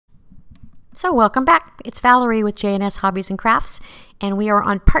So welcome back. It's Valerie with JS Hobbies and Crafts, and we are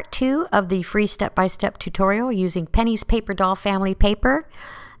on part 2 of the free step-by-step tutorial using Penny's Paper Doll family paper.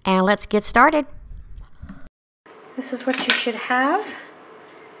 And let's get started. This is what you should have.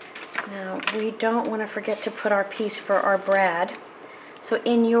 Now, we don't want to forget to put our piece for our brad. So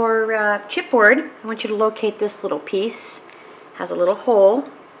in your chipboard, I want you to locate this little piece. It has a little hole.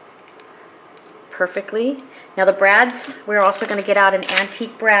 Perfectly. Now the brads, we're also going to get out an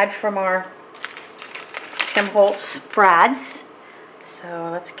antique brad from our Tim Holtz brads. So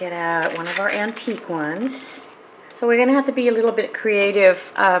let's get out one of our antique ones. So we're going to have to be a little bit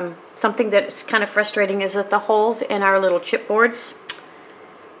creative. Something that's kind of frustrating is that the holes in our little chipboards,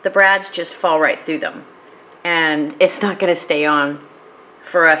 the brads just fall right through them. And it's not going to stay on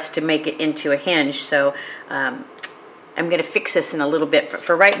for us to make it into a hinge. So I'm going to fix this in a little bit. But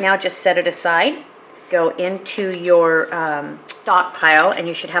for right now, just set it aside. Go into your stockpile, and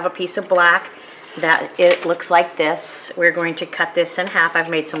you should have a piece of black that it looks like this. We're going to cut this in half. I've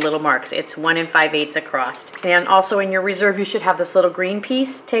made some little marks. It's 1 5/8 across. And also in your reserve, you should have this little green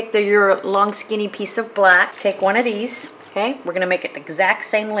piece. Take your long skinny piece of black. Take one of these. Okay, we're going to make it the exact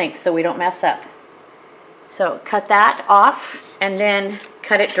same length so we don't mess up. So cut that off and then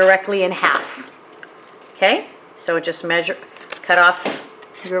cut it directly in half. Okay, so just cut off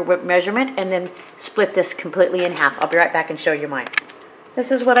your measurement and then split this completely in half. I'll be right back and show you mine. This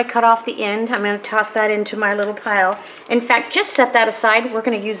is what I cut off the end. I'm going to toss that into my little pile. In fact, just set that aside. We're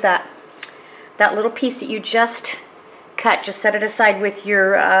going to use that little piece that you just cut. Just set it aside with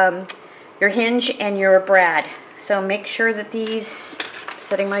your hinge and your brad. So make sure that these,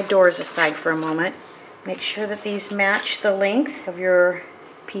 setting my doors aside for a moment, make sure that these match the length of your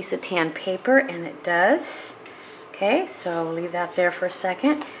piece of tan paper, and it does. Okay, so leave that there for a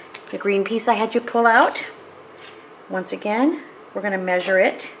second. The green piece I had you pull out. Once again, we're going to measure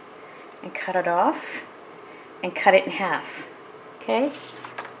it and cut it off and cut it in half. Okay,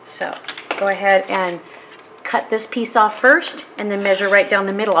 so go ahead and cut this piece off first and then measure right down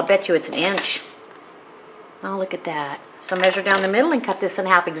the middle. I'll bet you it's 1 inch. Oh, look at that. So measure down the middle and cut this in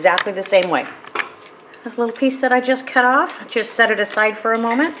half exactly the same way. This little piece that I just cut off, just set it aside for a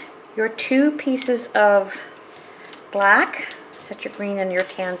moment. Your 2 pieces of black, set your green and your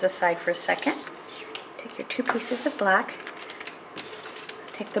tans aside for a second. Take your 2 pieces of black,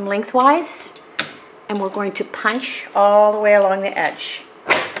 take them lengthwise, and we're going to punch all the way along the edge.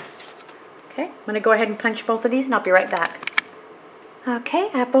 Okay, I'm going to go ahead and punch both of these and I'll be right back. Okay,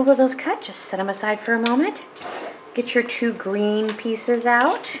 I have both of those cut. Just set them aside for a moment. Get your 2 green pieces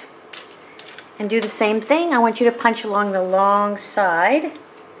out and do the same thing. I want you to punch along the long side.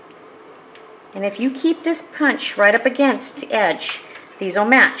 And if you keep this punch right up against the edge, these will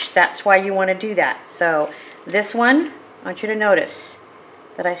match. That's why you want to do that. So this one, I want you to notice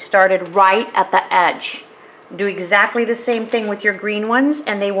that I started right at the edge. Do exactly the same thing with your green ones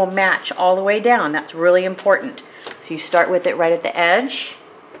and they will match all the way down. That's really important. So you start with it right at the edge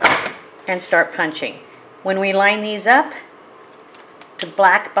and start punching. When we line these up, the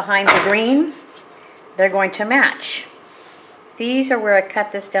black behind the green, they're going to match. These are where I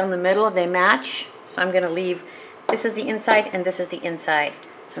cut this down the middle. They match. So I'm going to leave, this is the inside and this is the inside.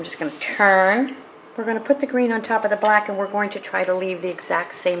 So I'm just going to turn. We're going to put the green on top of the black and we're going to try to leave the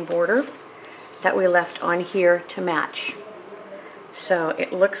exact same border that we left on here to match. So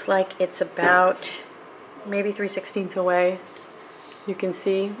it looks like it's about maybe 3/16 away. You can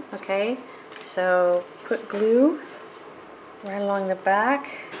see, okay? So put glue right along the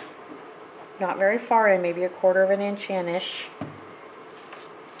back. Not very far in, maybe 1/4 inch in-ish.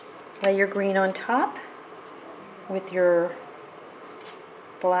 Lay your green on top with your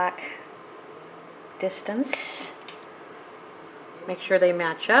black distance. Make sure they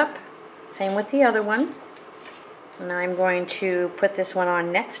match up. Same with the other one. And I'm going to put this one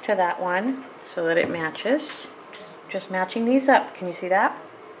on next to that one so that it matches. Just matching these up. Can you see that?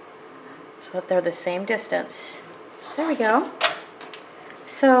 So that they're the same distance. There we go.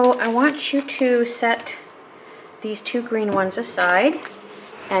 So I want you to set these 2 green ones aside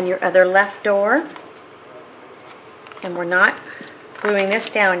and your other left door. And we're not gluing this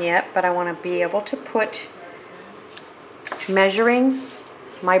down yet, but I want to be able to put, measuring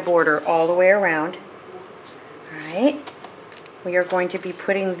my border all the way around. Alright, we are going to be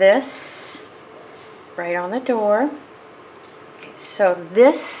putting this right on the door. Okay, so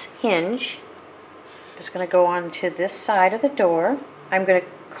this hinge is going to go onto this side of the door. I'm going to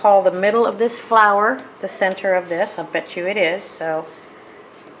call the middle of this flower the center of this. I'll bet you it is. So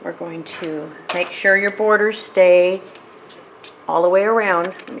we're going to make sure your borders stay all the way around.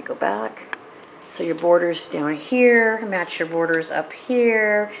 Let me go back. So your borders down here, match your borders up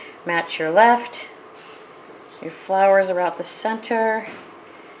here, match your left. Your flowers are out the center,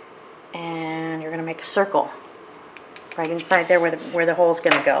 and you're going to make a circle right inside there where the hole is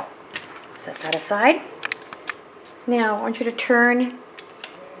going to go. Set that aside. Now I want you to turn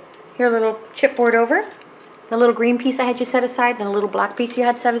your little chipboard over. The little green piece I had you set aside, and the little black piece you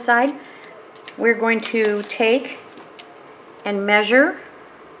had set aside. We're going to take and measure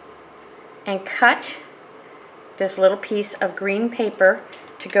and cut this little piece of green paper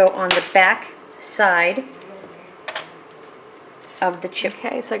to go on the back side of the chip.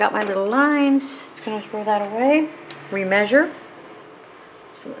 Okay, so I got my little lines. I'm going to throw that away. Remeasure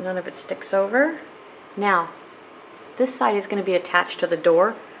so that none of it sticks over. Now, this side is going to be attached to the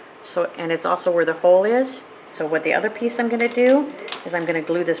door, and it's also where the hole is. So what the other piece I'm going to do is I'm going to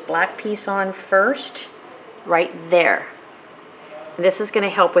glue this black piece on first, right there. And this is going to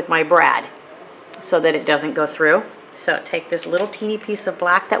help with my brad so that it doesn't go through. So take this little teeny piece of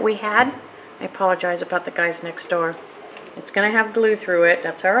black that we had. I apologize about the guys next door. It's going to have glue through it.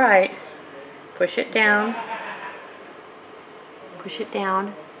 That's all right. Push it down. Push it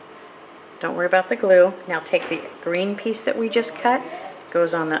down. Don't worry about the glue. Now take the green piece that we just cut.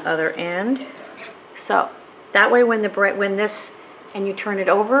 Goes on the other end. So that way when this and you turn it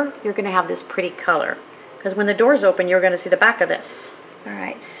over, you're going to have this pretty color. Because when the door's open, you're going to see the back of this. All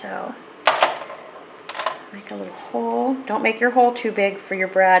right, so make a little hole. Don't make your hole too big for your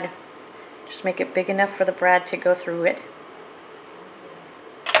brad. Just make it big enough for the brad to go through it.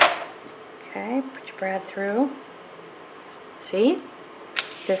 Okay, put your brad through. See?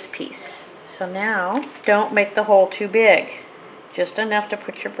 This piece. So now, don't make the hole too big. Just enough to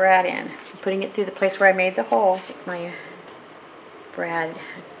put your brad in. I'm putting it through the place where I made the hole. Take my brad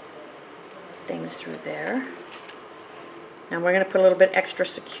things through there. Now we're going to put a little bit extra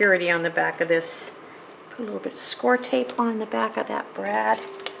security on the back of this. Put a little bit of score tape on the back of that brad.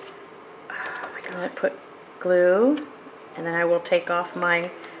 I'm going to put glue, and then I will take off my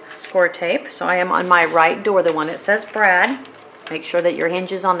score tape. So I am on my right door, the one that says brad. Make sure that your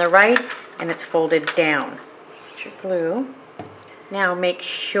hinge is on the right and it's folded down. Put your glue. Now make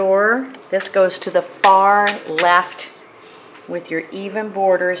sure this goes to the far left with your even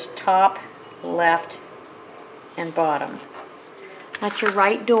borders, top, left, and bottom. That's your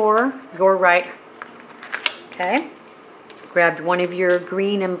right door, your right. Okay. Grab one of your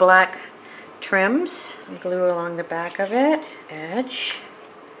green and black trims. Some glue along the back of it. Edge.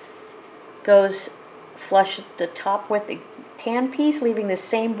 Goes flush at the top with the tan piece, leaving the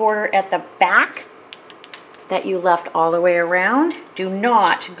same border at the back that you left all the way around. Do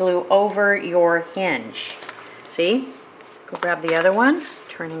not glue over your hinge. See? Go grab the other one,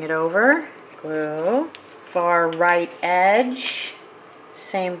 turning it over. Glue. Far right edge.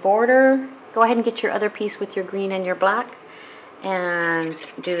 Same border. Go ahead and get your other piece with your green and your black and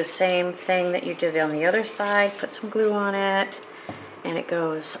do the same thing that you did on the other side. Put some glue on it, and it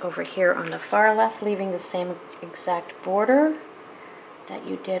goes over here on the far left, leaving the same exact border that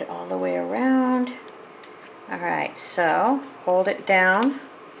you did all the way around. Alright, so hold it down.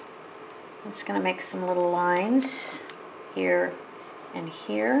 I'm just going to make some little lines here and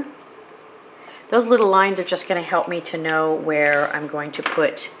here. Those little lines are just going to help me to know where I'm going to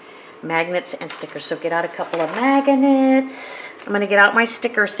put magnets and stickers. So get out a couple of magnets. I'm going to get out my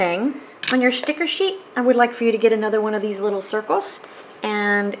sticker thing. On your sticker sheet, I would like for you to get another one of these little circles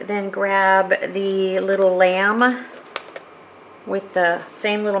and then grab the little lamb with the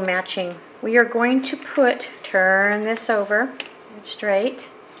same little matching. We are going to turn this over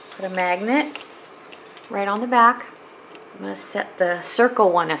straight, put a magnet right on the back. I'm going to set the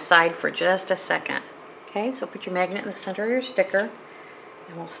circle one aside for just a second. Okay, so put your magnet in the center of your sticker,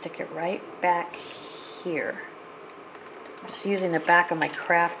 and we'll stick it right back here. I'm just using the back of my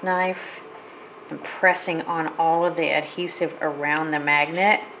craft knife and pressing on all of the adhesive around the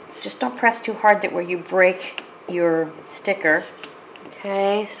magnet. Just don't press too hard that where you break your sticker.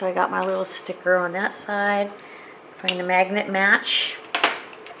 Okay, so I got my little sticker on that side. Find the magnet match.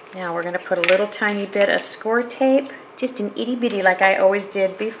 Now we're going to put a little tiny bit of score tape, just an itty bitty like I always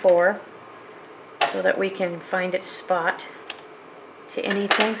did before, so that we can find its spot to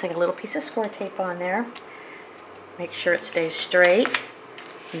anything. So like a little piece of score tape on there. Make sure it stays straight.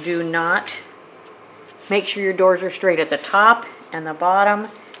 Do not. Make sure your doors are straight at the top and the bottom.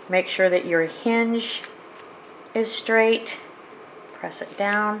 Make sure that your hinge is straight. Press it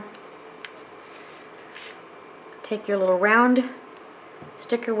down. Take your little round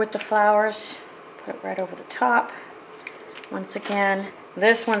sticker with the flowers, put it right over the top. Once again,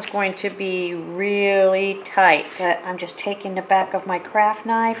 This one's going to be really tight, but I'm just taking the back of my craft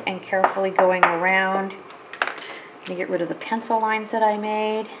knife and carefully going around to get rid of the pencil lines that I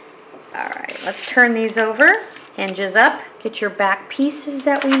made. All right, let's turn these over. Hinges up. Get your back pieces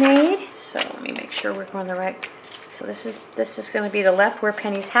that we made. So let me make sure we're going the right. So this is going to be the left where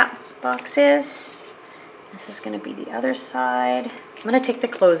Penny's hat box is. This is going to be the other side. I'm going to take the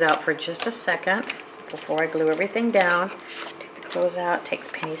clothes out for just a second before I glue everything down. Close out, take the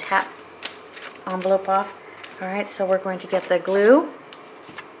Penny's hat envelope off. All right, so we're going to get the glue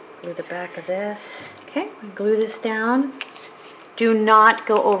the back of this. Okay, glue this down. Do not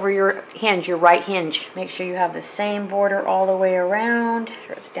go over your hinge, your right hinge. Make sure you have the same border all the way around. Make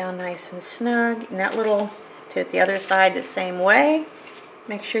sure it's down nice and snug. And that little to the other side the same way.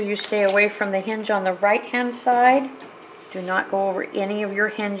 Make sure you stay away from the hinge on the right hand side. Do not go over any of your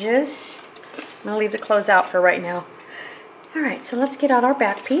hinges. I'm going to leave the clothes out for right now. All right, so let's get out our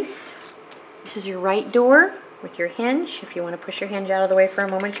back piece. This is your right door with your hinge. If you want to push your hinge out of the way for a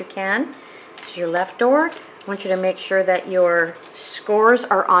moment, you can. This is your left door. I want you to make sure that your scores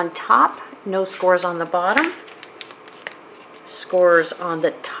are on top, no scores on the bottom. Scores on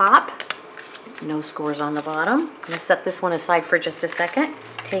the top, no scores on the bottom. I'm going to set this one aside for just a second.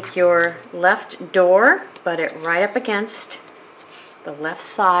 Take your left door, butt it right up against the left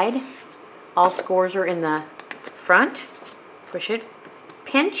side. All scores are in the front. Push it,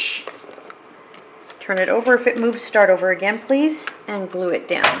 pinch, turn it over. If it moves, start over again, please, and glue it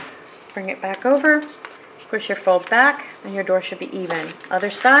down. Bring it back over, push your fold back, and your door should be even. Other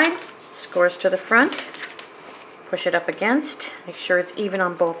side, scores to the front, push it up against, make sure it's even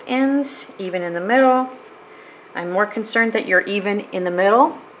on both ends, even in the middle. I'm more concerned that you're even in the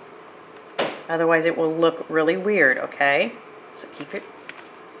middle, otherwise it will look really weird, okay? So keep it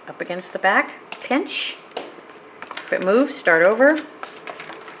up against the back, pinch. If it moves, start over,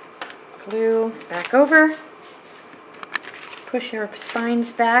 glue, back over, push your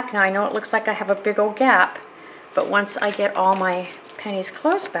spines back. Now I know it looks like I have a big old gap, but once I get all my Penny's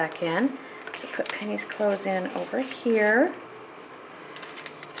clothes back in, so put Penny's clothes in over here,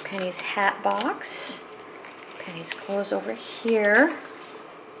 Penny's hat box, Penny's clothes over here.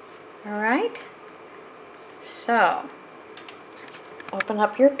 All right, so open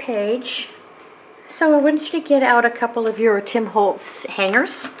up your page. So I want you to get out a couple of your Tim Holtz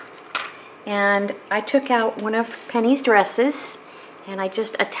hangers, and I took out one of Penny's dresses and I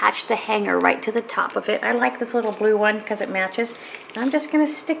just attached the hanger right to the top of it. I like this little blue one because it matches, and I'm just going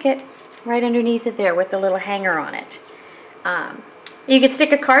to stick it right underneath it there with the little hanger on it. You could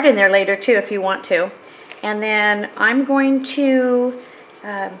stick a card in there later too if you want to. And then I'm going to,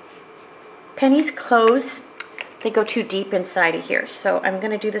 Penny's clothes, they go too deep inside of here. So I'm going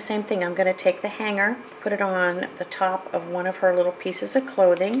to do the same thing. I'm going to take the hanger, put it on the top of one of her little pieces of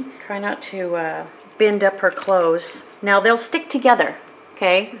clothing. Try not to bend up her clothes. Now they'll stick together,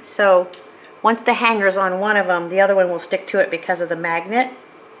 okay? So once the hanger's on one of them, the other one will stick to it because of the magnet.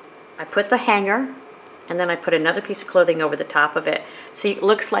 I put the hanger, and then I put another piece of clothing over the top of it. So it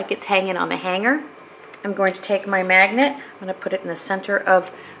looks like it's hanging on the hanger. I'm going to take my magnet, I'm going to put it in the center of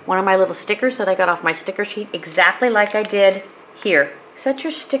one of my little stickers that I got off my sticker sheet, exactly like I did here. Set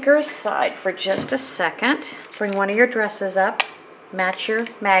your sticker aside for just a second. Bring one of your dresses up, match your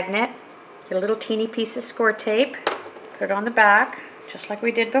magnet, get a little teeny piece of score tape, put it on the back, just like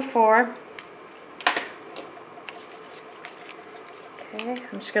we did before. Okay,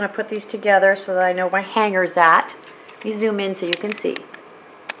 I'm just going to put these together so that I know my hanger's at. Let me zoom in so you can see.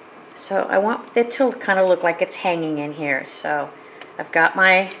 So I want it to kind of look like it's hanging in here. So I've got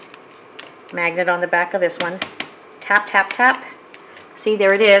my magnet on the back of this one. Tap, tap, tap. See,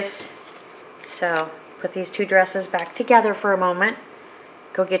 there it is. So put these two dresses back together for a moment.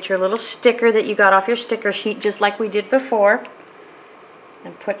 Go get your little sticker that you got off your sticker sheet just like we did before.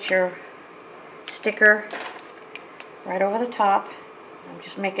 And put your sticker right over the top. I'm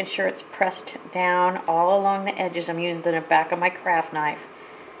just making sure it's pressed down all along the edges. I'm using the back of my craft knife.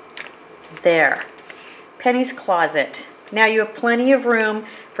 There. Penny's closet. Now you have plenty of room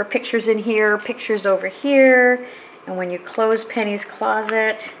for pictures in here, pictures over here, and when you close Penny's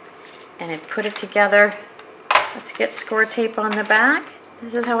closet and put it together, let's get score tape on the back.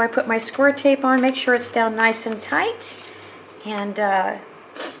 This is how I put my score tape on. Make sure it's down nice and tight, and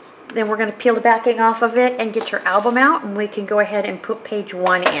then we're going to peel the backing off of it and get your album out, and we can go ahead and put page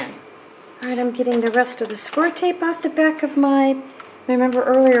 1 in. All right, I'm getting the rest of the score tape off the back of my... Remember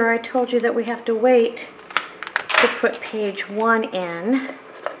earlier I told you that we have to wait to put page 1 in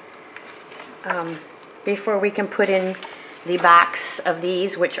before we can put in the backs of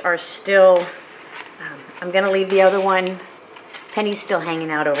these, which are still, I'm going to leave the other one Penny's still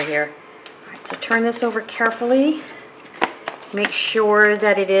hanging out over here. All right, so turn this over carefully. Make sure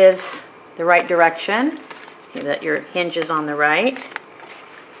that it is the right direction, that your hinge is on the right.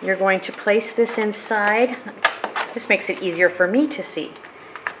 You're going to place this inside. This makes it easier for me to see.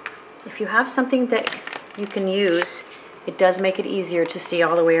 If you have something that you can use, it does make it easier to see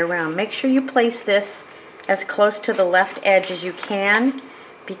all the way around. Make sure you place this as close to the left edge as you can,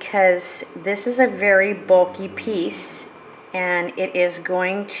 because this is a very bulky piece and it is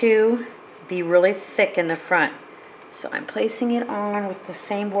going to be really thick in the front. So I'm placing it on with the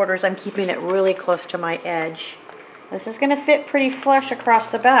same borders. I'm keeping it really close to my edge. This is going to fit pretty flush across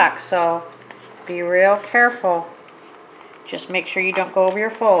the back, so be real careful. Just make sure you don't go over your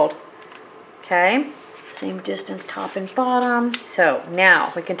fold. Okay, same distance top and bottom. So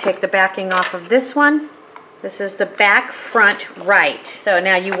now we can take the backing off of this one. This is the back, front, right. So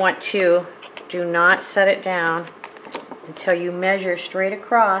now you want to do not set it down until you measure straight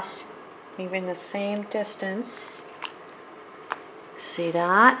across, leaving the same distance. See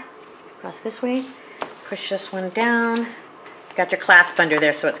that? Across this way. Push this one down. Got your clasp under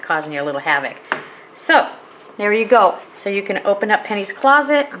there, so it's causing you a little havoc. So there you go. So you can open up Penny's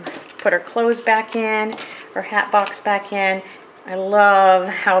closet, put her clothes back in, her hat box back in. I love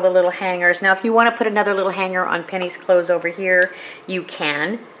how the little hangers. Now if you want to put another little hanger on Penny's clothes over here, you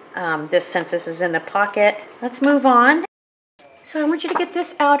can. Since this is in the pocket. Let's move on. So I want you to get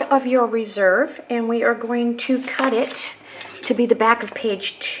this out of your reserve, and we are going to cut it to be the back of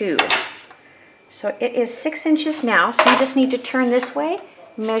page 2. So it is 6 inches now, so you just need to turn this way,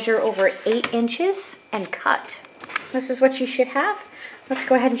 measure over 8 inches, and cut. This is what you should have. Let's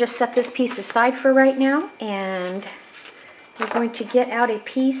go ahead and just set this piece aside for right now, and we're going to get out a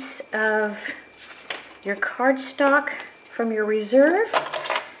piece of your cardstock from your reserve.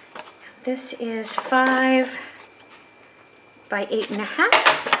 This is 5 by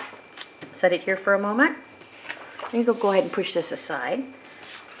 8.5. Set it here for a moment. You go ahead and push this aside.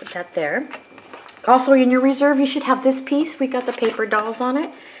 Put that there. Also in your reserve, you should have this piece. We got the paper dolls on it.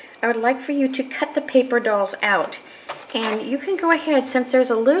 I would like for you to cut the paper dolls out. And you can go ahead, since there's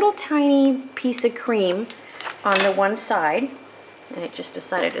a little tiny piece of cream on the one side, and it just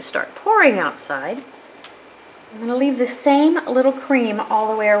decided to start pouring outside, I'm going to leave the same little cream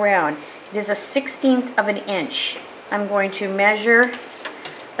all the way around. It is a 1/16 of an inch. I'm going to measure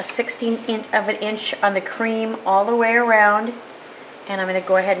a 1/16 of an inch on the cream all the way around, and I'm going to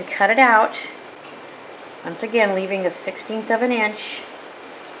go ahead and cut it out. Once again, leaving a 1/16 of an inch.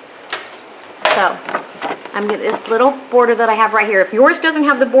 So I'm getting this little border that I have right here. If yours doesn't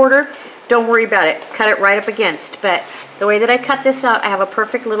have the border, don't worry about it. Cut it right up against. But the way that I cut this out, I have a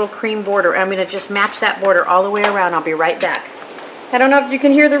perfect little cream border. I'm going to just match that border all the way around. I'll be right back. I don't know if you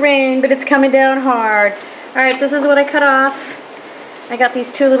can hear the rain, but it's coming down hard. Alright, so this is what I cut off. I got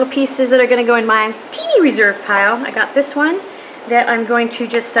these 2 little pieces that are going to go in my teeny reserve pile. I got this one that I'm going to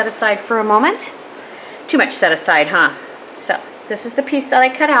just set aside for a moment. Too much set aside, huh? So this is the piece that I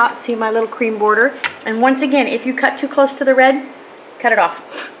cut out. See my little cream border? And once again, if you cut too close to the red, cut it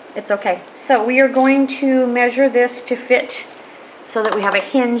off. It's okay. So we are going to measure this to fit so that we have a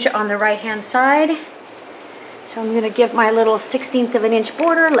hinge on the right hand side. So I'm going to give my little 1/16 of an inch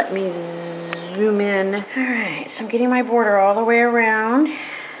border. Let me zoom in. Alright, so I'm getting my border all the way around.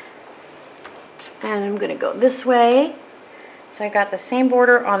 And I'm going to go this way. So I got the same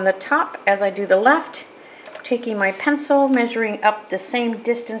border on the top as I do the left. Taking my pencil, measuring up the same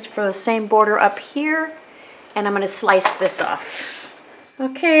distance for the same border up here. And I'm going to slice this off.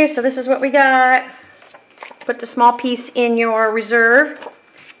 Okay, so this is what we got. Put the small piece in your reserve.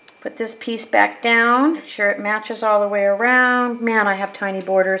 Put this piece back down. Make sure it matches all the way around. Man, I have tiny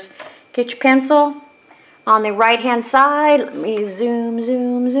borders. Get your pencil on the right hand side. Let me zoom,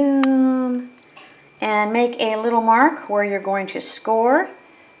 zoom, zoom. And make a little mark where you're going to score.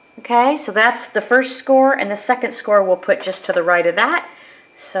 Okay, so that's the first score, and the second score we'll put just to the right of that.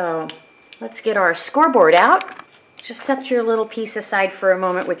 So let's get our scoreboard out. Just set your little piece aside for a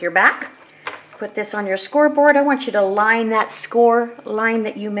moment with your back. Put this on your scoreboard. I want you to line that score line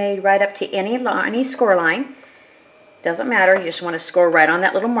that you made right up to any score line. Doesn't matter, you just want to score right on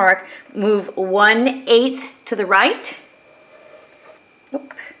that little mark. Move 1/8 to the right.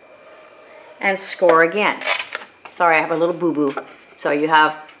 Oop. And score again. Sorry, I have a little boo-boo. So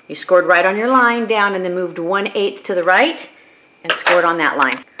you scored right on your line down and then moved 1/8 to the right and scored on that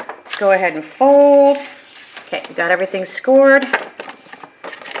line. Let's go ahead and fold. Okay, we got everything scored.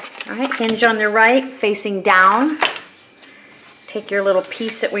 All right, hinge on the right, facing down. Take your little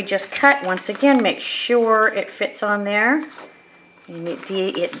piece that we just cut. Once again, make sure it fits on there. And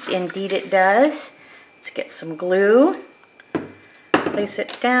indeed it does. Let's get some glue. place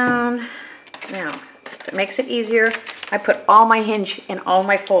it down. Now, if it makes it easier, I put all my hinge and all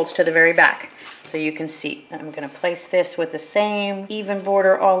my folds to the very back so you can see. I'm going to place this with the same even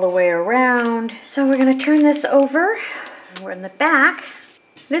border all the way around. So we're going to turn this over. We're in the back.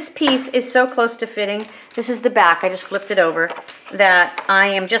 This piece is so close to fitting. This is the back. I just flipped it over. That I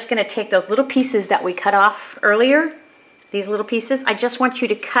am just going to take those little pieces that we cut off earlier. These little pieces. I just want you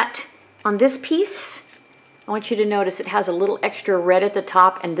to cut on this piece. I want you to notice it has a little extra red at the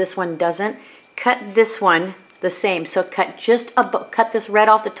top and this one doesn't. Cut this one the same. So cut cut this red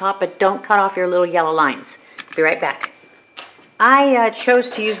off the top, but don't cut off your little yellow lines. Be right back. I chose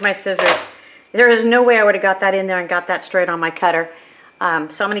to use my scissors. There is no way I would have got that in there and got that straight on my cutter.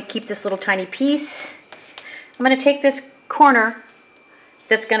 So I'm going to keep this little tiny piece. I'm going to take this corner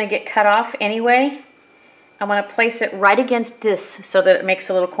that's going to get cut off anyway. I'm going to place it right against this so that it makes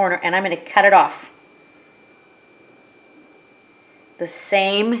a little corner, and I'm going to cut it off the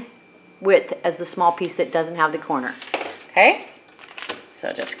same width as the small piece that doesn't have the corner. Okay?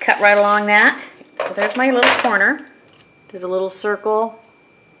 So just cut right along that. So there's my little corner. There's a little circle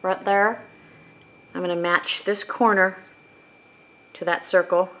right there. I'm going to match this corner to that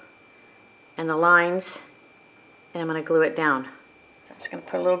circle and the lines, and I'm going to glue it down. So I'm just going to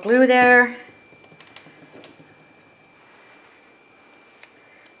put a little glue there.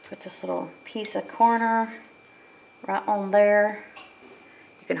 Put this little piece of corner right on there.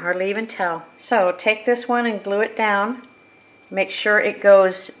 You can hardly even tell. So take this one and glue it down. Make sure it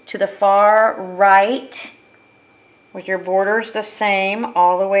goes to the far right with your borders the same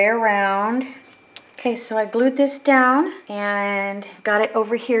all the way around. Okay, so I glued this down and got it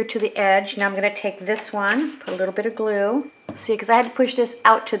over here to the edge. Now I'm going to take this one, put a little bit of glue. See, because I had to push this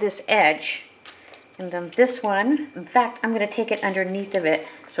out to this edge. And then this one, in fact, I'm going to take it underneath of it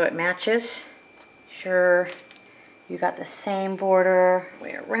so it matches. Sure, you got the same border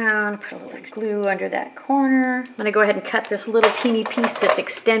way around. Put a little glue under that corner. I'm going to go ahead and cut this little teeny piece that's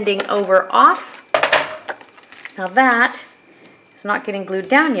extending over off. Now that is not getting glued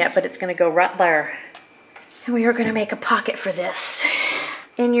down yet, but it's going to go right there. And we are going to make a pocket for this.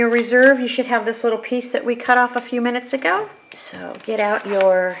 In your reserve, you should have this little piece that we cut off a few minutes ago. So get out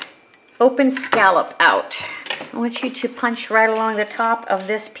your open scallop out. I want you to punch right along the top of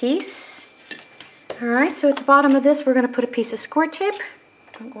this piece. All right, so at the bottom of this, we're going to put a piece of score tape.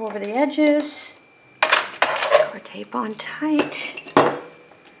 Don't go over the edges. Score tape on tight.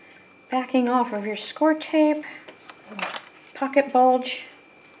 Backing off of your score tape. Pocket bulge.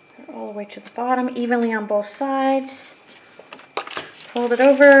 All the way to the bottom, evenly on both sides. Fold it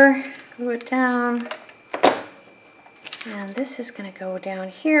over, glue it down. And this is going to go down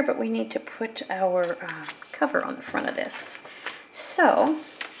here, but we need to put our cover on the front of this. So,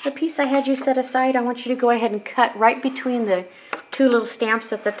 the piece I had you set aside, I want you to go ahead and cut right between the two little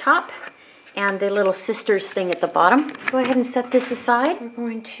stamps at the top and the little sisters thing at the bottom. Go ahead and set this aside. We're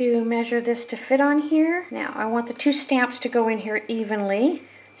going to measure this to fit on here. Now, I want the two stamps to go in here evenly.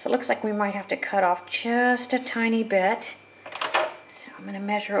 So it looks like we might have to cut off just a tiny bit. So I'm going to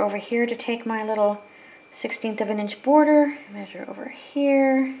measure over here to take my little 1/16 of an inch border. Measure over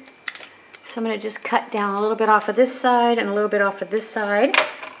here. So I'm going to just cut down a little bit off of this side and a little bit off of this side.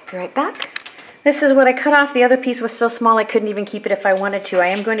 Be right back. This is what I cut off. The other piece was so small I couldn't even keep it if I wanted to. I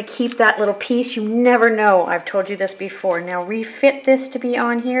am going to keep that little piece. You never know. I've told you this before. Now refit this to be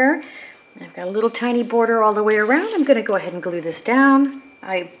on here. I've got a little tiny border all the way around. I'm going to go ahead and glue this down.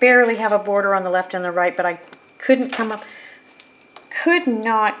 I barely have a border on the left and the right, but I could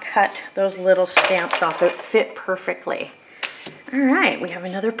not cut those little stamps off. It fit perfectly. All right, we have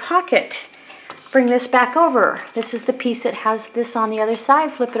another pocket. Bring this back over. This is the piece that has this on the other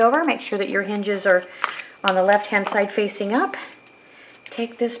side. Flip it over. Make sure that your hinges are on the left-hand side facing up.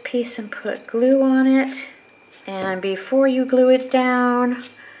 Take this piece and put glue on it. And before you glue it down,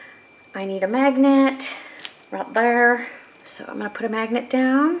 I need a magnet right there. So I'm going to put a magnet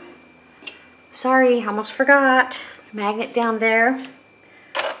down. Sorry, almost forgot. Magnet down there.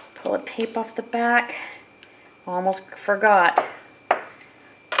 Pull a tape off the back. Almost forgot.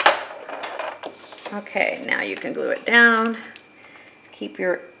 Okay, now you can glue it down. Keep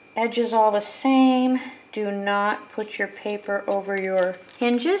your edges all the same. Do not put your paper over your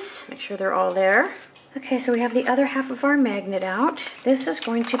hinges. Make sure they're all there. Okay, so we have the other half of our magnet out. This is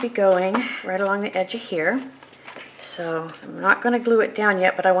going to be going right along the edge of here. So I'm not going to glue it down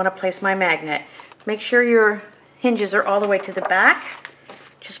yet, but I want to place my magnet. Make sure your hinges are all the way to the back.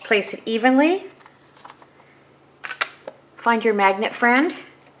 Just place it evenly. Find your magnet friend.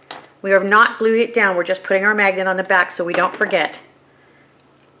 We have not glued it down. We're just putting our magnet on the back so we don't forget.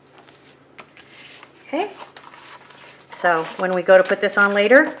 Okay. So when we go to put this on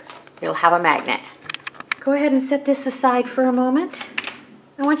later, it'll have a magnet. Go ahead and set this aside for a moment.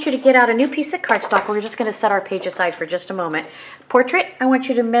 I want you to get out a new piece of cardstock. We're just going to set our page aside for just a moment. Portrait, I want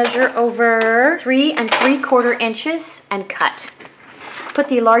you to measure over 3 3/4 inches and cut. Put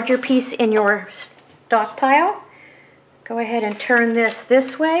the larger piece in your stockpile. Go ahead and turn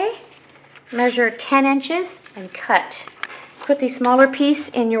this way. Measure 10 inches and cut. Put the smaller piece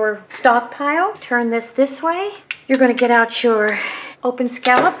in your stockpile. Turn this way. You're going to get out your open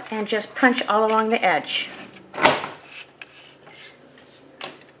scallop and just punch all along the edge.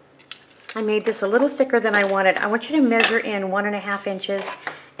 I made this a little thicker than I wanted. I want you to measure in 1.5 inches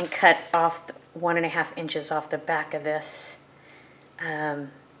and cut off 1.5 inches off the back of this.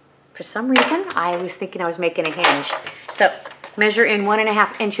 For some reason, I was thinking I was making a hinge. So measure in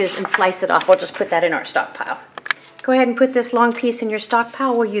 1.5 inches and slice it off. We'll just put that in our stockpile. Go ahead and put this long piece in your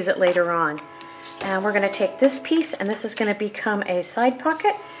stockpile. We'll use it later on. And we're going to take this piece, and this is going to become a side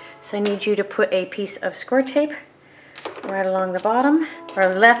pocket. So I need you to put a piece of score tape right along the bottom,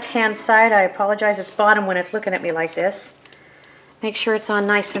 or left-hand side. I apologize, it's bottom when it's looking at me like this. Make sure it's on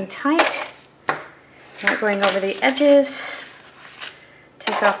nice and tight. Not going over the edges.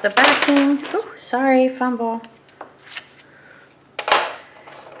 Take off the backing. Ooh, sorry, fumble.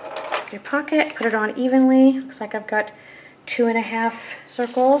 Take your pocket, put it on evenly. Looks like I've got 2.5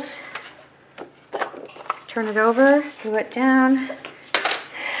 circles. Turn it over, glue it down.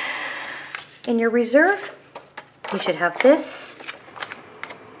 In your reserve, you should have this.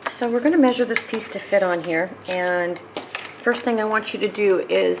 So we're going to measure this piece to fit on here, and first thing I want you to do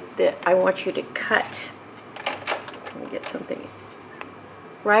is that I want you to cut, let me get something,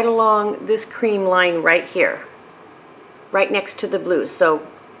 right along this cream line right here, right next to the blue. So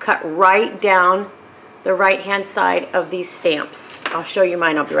cut right down the right hand side of these stamps. I'll show you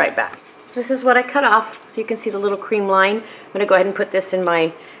mine, I'll be right back. This is what I cut off, so you can see the little cream line. I'm going to go ahead and put this in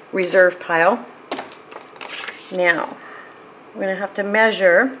my reserve pile. Now, we're going to have to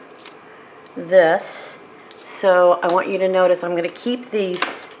measure this. So I want you to notice I'm going to keep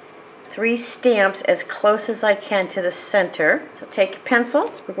these 3 stamps as close as I can to the center. So take your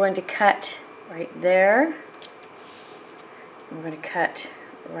pencil. We're going to cut right there. I'm going to cut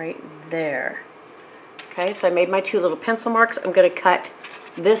right there. Okay, so I made my 2 little pencil marks. I'm going to cut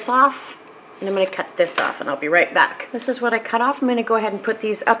this off, and I'm going to cut this off, and I'll be right back. This is what I cut off. I'm going to go ahead and put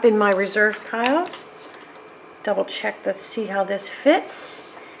these up in my reserve pile. Double check, let's see how this fits.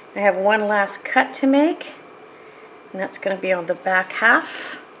 I have one last cut to make, and that's going to be on the back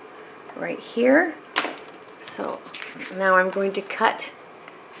half right here. So now I'm going to cut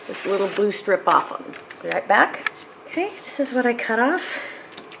this little blue strip off. I'll be right back. Okay, this is what I cut off.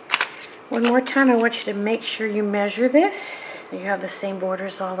 One more time, I want you to make sure you measure this. You have the same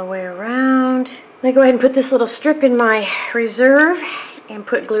borders all the way around. I'm going to go ahead and put this little strip in my reserve and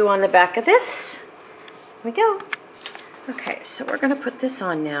put glue on the back of this. Here we go. Okay, so we're going to put this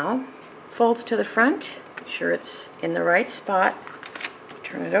on now. Folds to the front. Make sure it's in the right spot.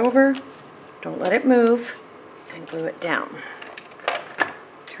 Turn it over. Don't let it move. And glue it down.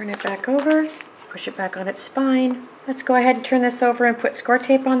 Turn it back over. Push it back on its spine. Let's go ahead and turn this over and put score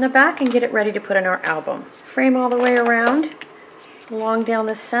tape on the back and get it ready to put in our album. Frame all the way around. Long down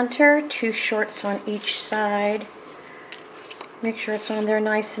the center. 2 shorts on each side. Make sure it's on there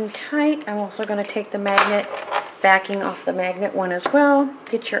nice and tight. I'm also going to take the magnet backing off the magnet one as well.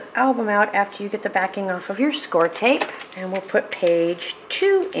 Get your album out after you get the backing off of your score tape. And we'll put page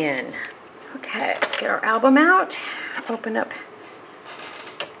 2 in. Okay, let's get our album out. Open up.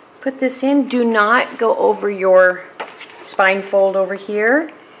 Put this in. Do not go over your spine fold over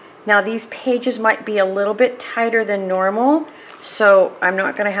here. Now these pages might be a little bit tighter than normal, so I'm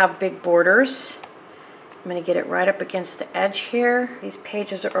not going to have big borders. I'm going to get it right up against the edge here. These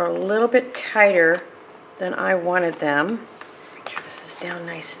pages are a little bit tighter than I wanted them. Make sure this is down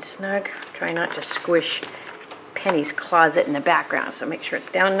nice and snug. Try not to squish Penny's closet in the background, so make sure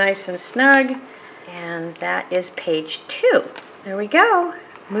it's down nice and snug. And that is page 2. There we go.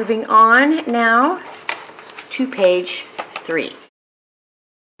 Moving on now to page 3.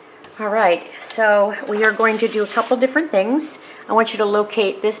 All right, so we are going to do a couple different things. I want you to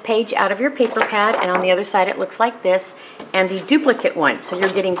locate this page out of your paper pad, and on the other side it looks like this, and the duplicate one. So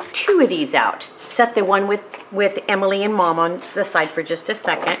you're getting 2 of these out. Set the one with Emily and Mom on the side for just a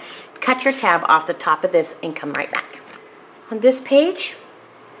second. Cut your tab off the top of this and come right back. On this page,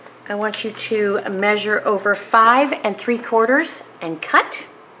 I want you to measure over 5 3/4 and cut.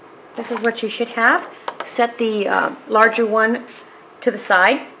 This is what you should have. Set the larger one to the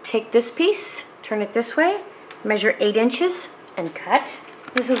side. Take this piece, turn it this way, measure 8 inches and cut.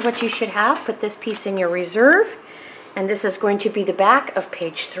 This is what you should have. Put this piece in your reserve. And this is going to be the back of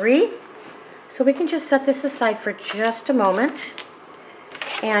page 3. So we can just set this aside for just a moment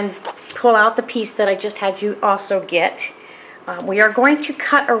and pull out the piece that I just had you also get. We are going to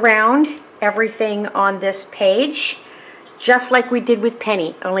cut around everything on this page, just like we did with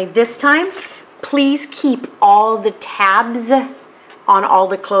Penny, only this time, please keep all the tabs on all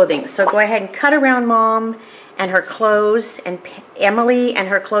the clothing. So go ahead and cut around Mom and her clothes, and Emily and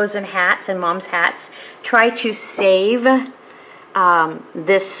her clothes and hats, and Mom's hats. Try to save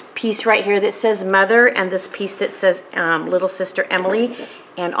this piece right here that says Mother, and this piece that says Little Sister Emily.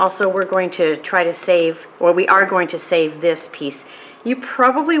 And also we're going to try to save, or we are going to save this piece. You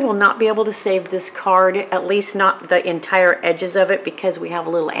probably will not be able to save this card, at least not the entire edges of it, because we have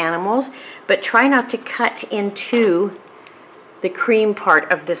little animals. But try not to cut into the cream part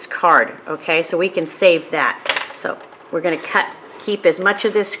of this card, okay? So we can save that. So we're going to keep as much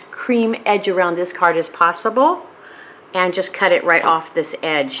of this cream edge around this card as possible, and just cut it right off this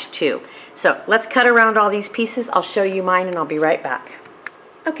edge too. So let's cut around all these pieces. I'll show you mine and I'll be right back.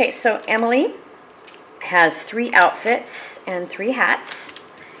 Okay, so Emily has 3 outfits and 3 hats,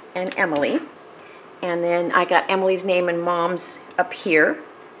 and Emily. And then I got Emily's name and Mom's up here.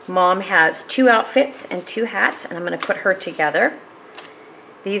 Mom has 2 outfits and 2 hats, and I'm going to put her together.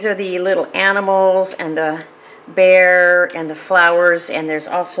 These are the little animals and the bear and the flowers, and there's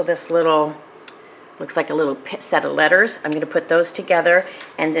also this little, looks like a little set of letters. I'm going to put those together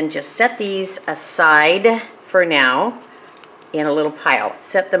and then just set these aside for now in a little pile.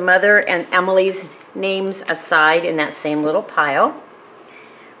 Set the Mother and Emily's names aside in that same little pile.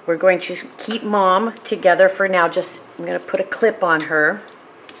 We're going to keep Mom together for now. Just, I'm going to put a clip on her,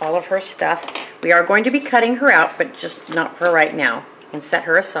 all of her stuff. We are going to be cutting her out, but just not for right now, and set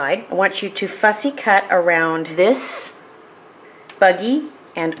her aside. I want you to fussy cut around this buggy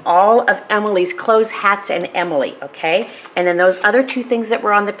and all of Emily's clothes, hats, and Emily, okay? And then those other 2 things that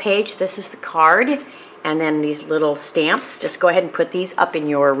were on the page, this is the card, and then these little stamps. Just go ahead and put these up in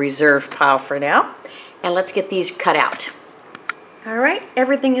your reserve pile for now. And let's get these cut out. All right,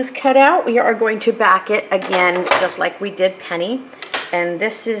 everything is cut out. We are going to back it again, just like we did Penny. And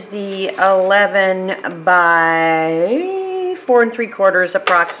this is the 11 by 4 3/4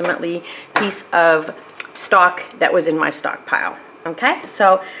 approximately piece of stock that was in my stockpile. Okay,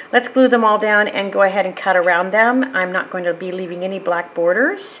 so let's glue them all down and go ahead and cut around them. I'm not going to be leaving any black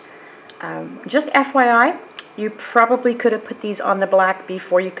borders. Just FYI, you probably could have put these on the black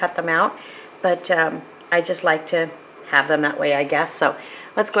before you cut them out, but I just like to have them that way, I guess. So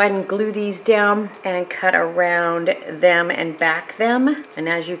let's go ahead and glue these down and cut around them and back them. And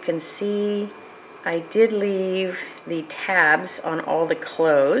as you can see, I did leave the tabs on all the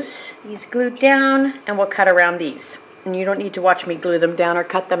clothes. These glued down, and we'll cut around these. And you don't need to watch me glue them down or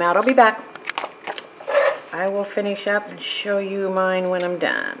cut them out. I'll be back. I will finish up and show you mine when I'm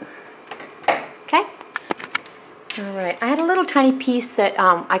done. Okay? All right, I had a little tiny piece that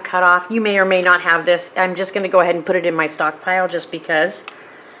I cut off. You may or may not have this. I'm just going to go ahead and put it in my stockpile just because.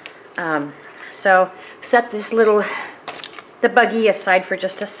 So set this little, the buggy aside for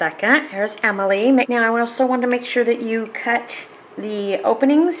just a second. Here's Emily. Now I also want to make sure that you cut the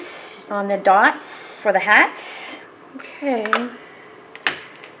openings on the dots for the hats. Okay.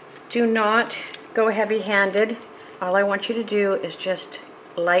 Do not go heavy-handed. All I want you to do is just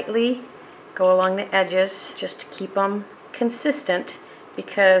lightly go along the edges just to keep them consistent,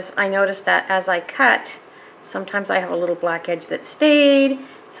 because I noticed that as I cut, sometimes I have a little black edge that stayed,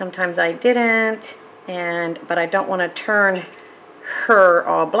 sometimes I didn't, but I don't want to turn her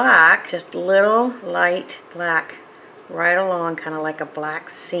all black, just little light black right along, kind of like a black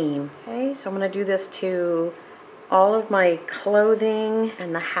seam. Okay, so I'm going to do this to all of my clothing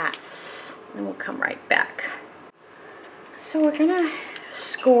and the hats, and we'll come right back. So we're going to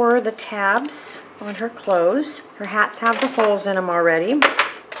score the tabs on her clothes. Her hats have the holes in them already.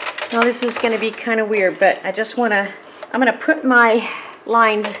 Now this is going to be kind of weird, but I just want to, I'm going to put my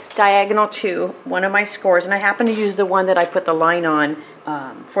lines diagonal to one of my scores, and I happen to use the one that I put the line on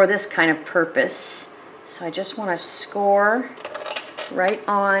for this kind of purpose. So I just want to score right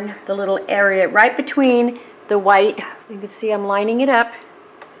on the little area right between the white. You can see I'm lining it up,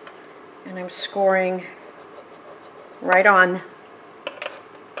 and I'm scoring right on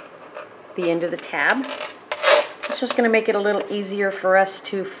the end of the tab. It's just going to make it a little easier for us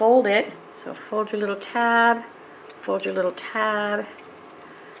to fold it. So fold your little tab, fold your little tab,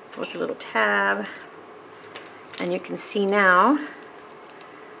 fold your little tab, and you can see now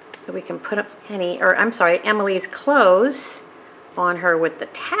that we can put up Emily's clothes on her with the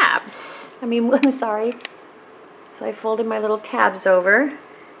tabs. I'm sorry. So I folded my little tabs over,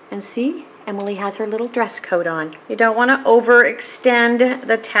 and see, Emily has her little dress coat on. You don't want to overextend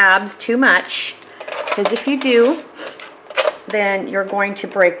the tabs too much, because if you do, then you're going to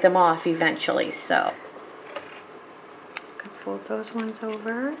break them off eventually. So fold those ones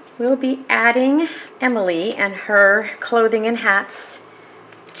over. We'll be adding Emily and her clothing and hats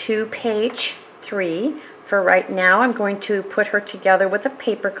to page 3. For right now, I'm going to put her together with a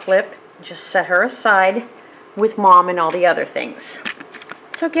paper clip. Just set her aside with Mom and all the other things.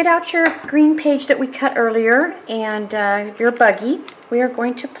 So get out your green page that we cut earlier and your buggy. We are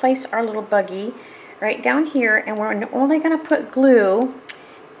going to place our little buggy right down here, and we're only going to put glue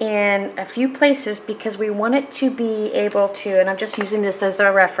in a few places because we want it to be able to, and I'm just using this as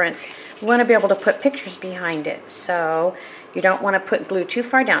a reference, we want to be able to put pictures behind it. So you don't want to put glue too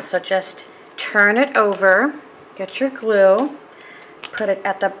far down. So just turn it over, get your glue, put it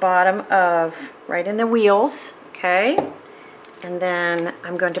at the bottom of, right in the wheels, okay? And then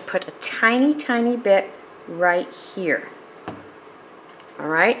I'm going to put a tiny, tiny bit right here. All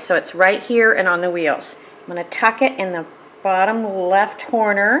right, so it's right here and on the wheels. I'm going to tuck it in the bottom left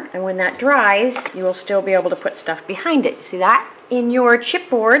corner, and when that dries, you will still be able to put stuff behind it. You see that? In your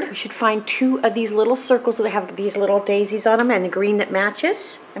chipboard, you should find 2 of these little circles that have these little daisies on them and the green that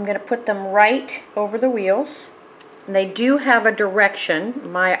matches. I'm going to put them right over the wheels. And they do have a direction.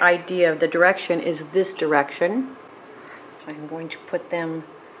 My idea of the direction is this direction. So I'm going to put them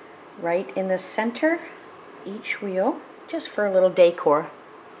right in the center, each wheel, just for a little decor.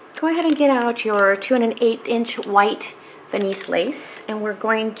 Go ahead and get out your 2 1/8 inch white Venice lace, and we're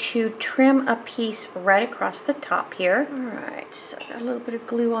going to trim a piece right across the top here. Alright, so I got a little bit of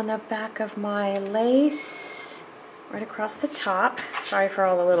glue on the back of my lace, right across the top. Sorry for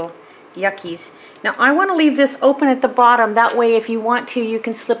all the little yuckies. Now I want to leave this open at the bottom, that way if you want to, you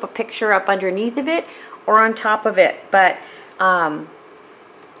can slip a picture up underneath of it or on top of it, but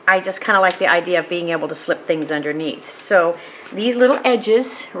I just kind of like the idea of being able to slip things underneath. So these little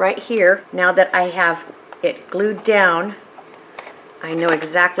edges right here, now that I have it glued down, I know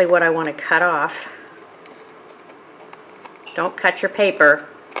exactly what I want to cut off. Don't cut your paper.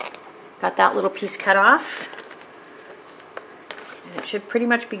 Got that little piece cut off. And it should pretty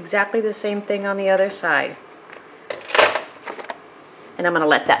much be exactly the same thing on the other side. And I'm going to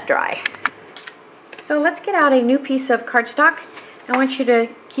let that dry. So let's get out a new piece of cardstock. I want you to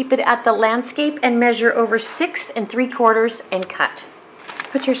keep it at the landscape and measure over 6 3/4 and cut.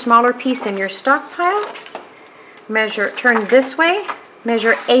 Put your smaller piece in your stockpile. Measure, turn this way,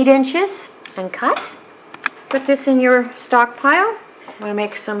 measure 8 inches and cut. Put this in your stockpile. I'm going to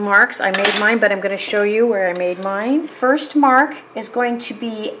make some marks. I made mine, but I'm going to show you where I made mine. First mark is going to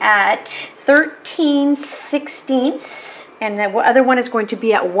be at 13/16, and the other one is going to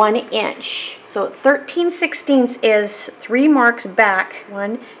be at 1 inch. So 13/16 is 3 marks back,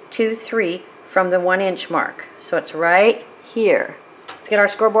 1, 2, 3, from the 1 inch mark. So it's right here. Let's get our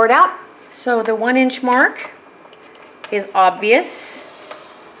scoreboard out. So the 1 inch mark is obvious.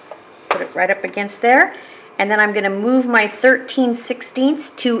 Put it right up against there. And then I'm going to move my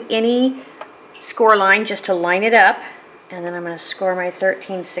 13/16 to any score line just to line it up. And then I'm going to score my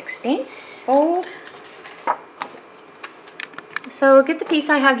 13/16. Fold. So get the piece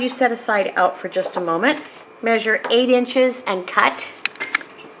I have you set aside out for just a moment. Measure 8 inches and cut.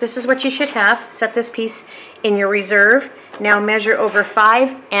 This is what you should have. Set this piece in your reserve. Now measure over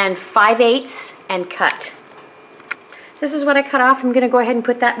 5 5/8 and cut. This is what I cut off. I'm going to go ahead and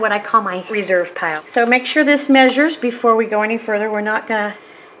put that in what I call my reserve pile. So make sure this measures before we go any further. We're not going to...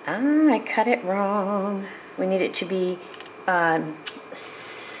 I cut it wrong. We need it to be 7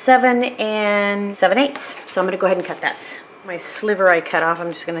 7/8. So I'm going to go ahead and cut this. My sliver I cut off, I'm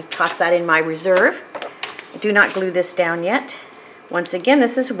just going to toss that in my reserve. Do not glue this down yet. Once again,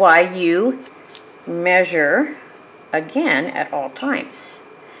 this is why you measure again at all times.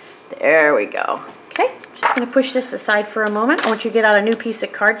 There we go. Okay, just going to push this aside for a moment. I want you to get out a new piece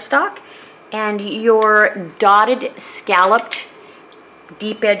of cardstock and your dotted, scalloped,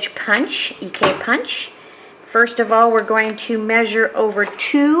 deep edge punch, EK punch. First of all, we're going to measure over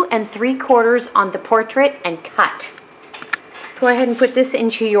 2 3/4 on the portrait and cut. Go ahead and put this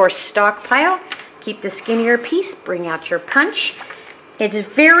into your stockpile. Keep the skinnier piece, bring out your punch. It's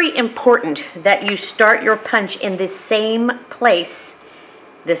very important that you start your punch in the same place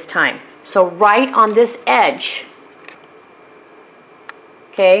this time. So right on this edge,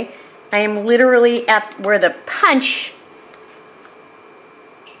 okay, I am literally at where the punch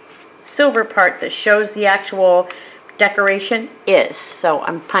silver part that shows the actual decoration is. So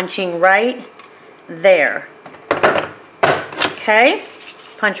I'm punching right there. Okay,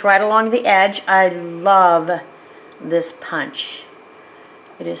 punch right along the edge. I love this punch.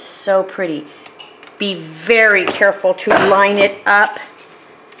 It is so pretty. Be very careful to line it up.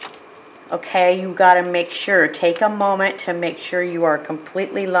 Okay, you gotta make sure, take a moment to make sure you are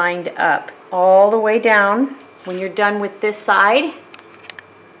completely lined up all the way down. When you're done with this side,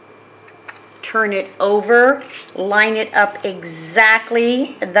 turn it over, line it up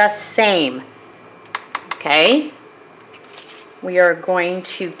exactly the same. Okay, we are going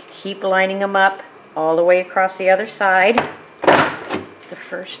to keep lining them up all the way across the other side. The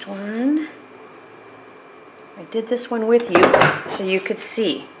first one, I did this one with you so you could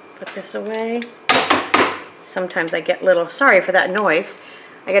see. Put this away. Sometimes I get little, sorry for that noise,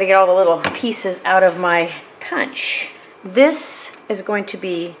 I gotta get all the little pieces out of my punch. This is going to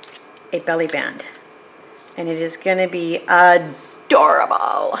be a belly band, and it is gonna be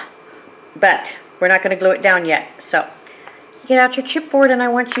adorable. But we're not gonna glue it down yet. So get out your chipboard, and I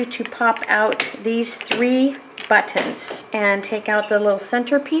want you to pop out these 3 buttons and take out the little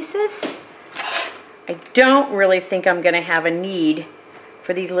center pieces. I don't really think I'm gonna have a need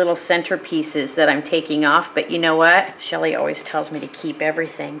for these little center pieces that I'm taking off, but you know what? Shellie always tells me to keep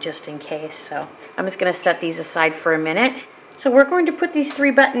everything just in case, so I'm just gonna set these aside for a minute. So we're going to put these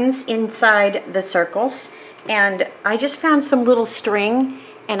 3 buttons inside the circles, and I just found some little string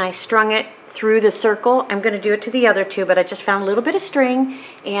and I strung it through the circle. I'm gonna do it to the other 2, but I just found a little bit of string,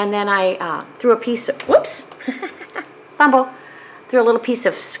 and then I threw a piece of, whoops, fumble. Threw a little piece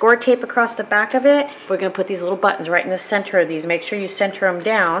of score tape across the back of it. We're gonna put these little buttons right in the center of these. Make sure you center them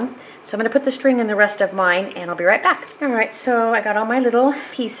down. So I'm gonna put the string in the rest of mine, and I'll be right back. All right, so I got all my little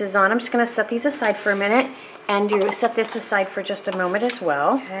pieces on. I'm just gonna set these aside for a minute, and you set this aside for just a moment as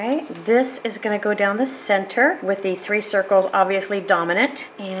well. Okay, this is gonna go down the center with the 3 circles obviously dominant,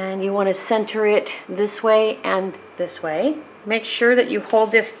 and you wanna center it this way and this way. Make sure that you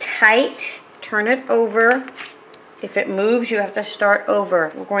hold this tight, turn it over. If it moves, you have to start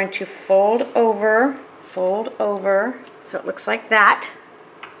over. We're going to fold over, so it looks like that.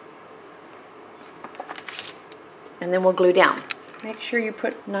 And then we'll glue down. Make sure you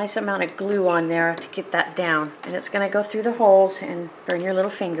put a nice amount of glue on there to get that down. And it's gonna go through the holes and burn your little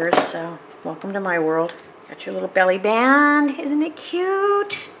fingers, so welcome to my world. Got your little belly band, isn't it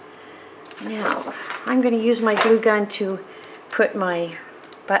cute? Now, I'm gonna use my glue gun to put my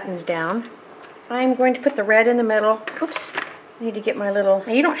buttons down. I'm going to put the red in the middle. Oops, I need to get my little,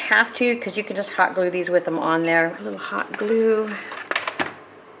 now you don't have to, because you can just hot glue these with them on there. A little hot glue.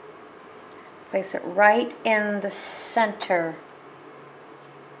 Place it right in the center.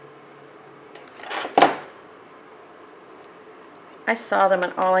 I saw them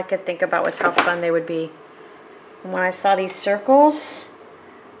and all I could think about was how fun they would be. And when I saw these circles,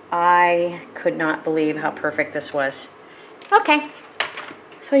 I could not believe how perfect this was. Okay,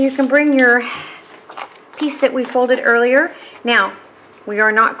 so you can bring your piece that we folded earlier. Now, we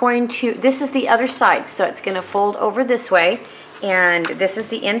are not going to, this is the other side, so it's going to fold over this way, and this is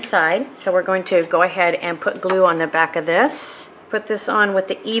the inside, so we're going to go ahead and put glue on the back of this. Put this on with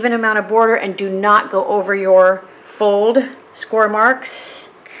the even amount of border, and do not go over your fold score marks.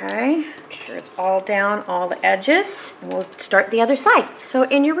 Okay, make sure it's all down, all the edges, and we'll start the other side. So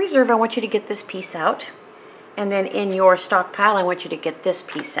in your reserve, I want you to get this piece out. And then in your stockpile, I want you to get this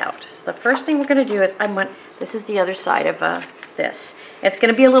piece out. So the first thing we're gonna do is this is the other side of this. It's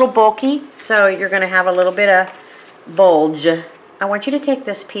gonna be a little bulky, so you're gonna have a little bit of bulge. I want you to take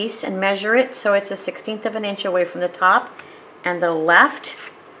this piece and measure it so it's 1/16 of an inch away from the top and the left.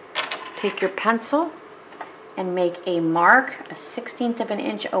 Take your pencil and make a mark 1/16 of an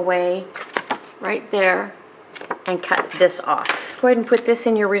inch away right there and cut this off. Go ahead and put this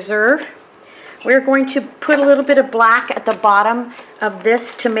in your reserve. We're going to put a little bit of black at the bottom of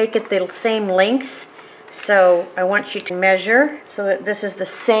this to make it the same length. So I want you to measure so that this is the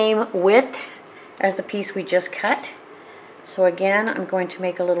same width as the piece we just cut. So again, I'm going to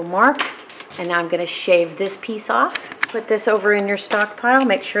make a little mark, and now I'm going to shave this piece off. Put this over in your stockpile.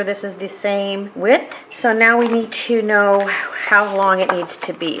 Make sure this is the same width. So now we need to know how long it needs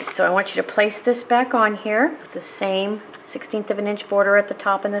to be. So I want you to place this back on here, the same 1/16 of an inch border at the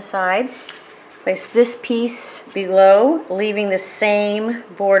top and the sides. Place this piece below, leaving the same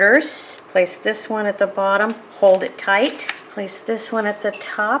borders. Place this one at the bottom, hold it tight. Place this one at the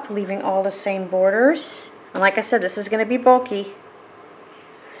top, leaving all the same borders. And like I said, this is going to be bulky.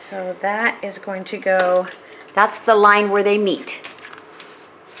 So that is going to go, that's the line where they meet.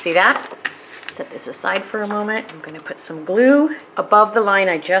 See that? Set this aside for a moment. I'm going to put some glue above the line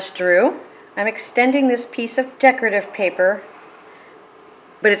I just drew. I'm extending this piece of decorative paper,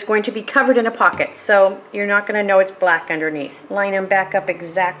 but it's going to be covered in a pocket, so you're not going to know it's black underneath. Line them back up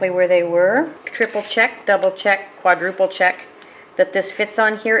exactly where they were. Triple check, double check, quadruple check. that this fits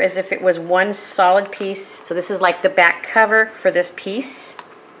on here as if it was one solid piece. So this is like the back cover for this piece.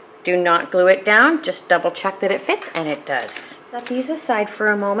 Do not glue it down, just double check that it fits, and it does. Set these aside for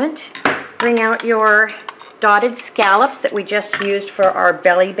a moment. Bring out your dotted scallops that we just used for our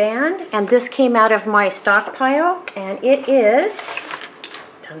belly band. And this came out of my stockpile, and it is,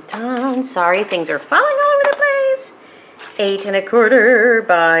 dun dun, sorry, things are falling all over the place. 8 1/4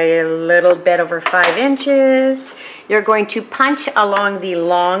 by a little bit over 5 inches. You're going to punch along the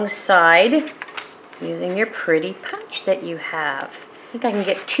long side using your pretty punch that you have. I think I can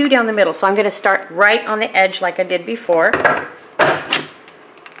get 2 down the middle, so I'm going to start right on the edge like I did before.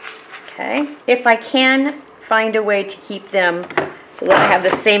 Okay, if I can find a way to keep them so that I have the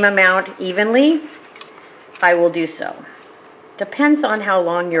same amount evenly, I will do so. Depends on how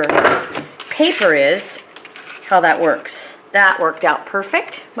long your paper is, how that works. That worked out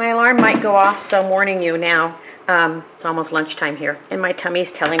perfect. My alarm might go off, so I'm warning you now. It's almost lunchtime here, and my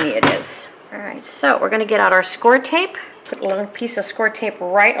tummy's telling me it is. All right, so we're going to get out our score tape. Put a little piece of score tape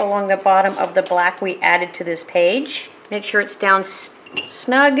right along the bottom of the black we added to this page. Make sure it's down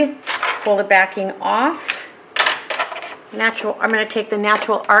snug. Pull the backing off. I'm going to take the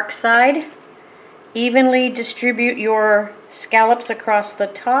natural arc side. Evenly distribute your scallops across the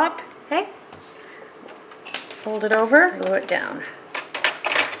top. Okay. Fold it over, glue it down.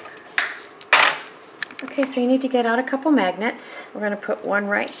 Okay, so you need to get out a couple magnets. We're going to put one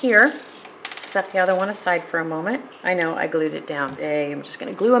right here. Set the other one aside for a moment. I know I glued it down. Okay, I'm just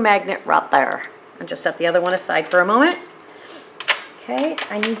going to glue a magnet right there. And just set the other one aside for a moment. Okay, so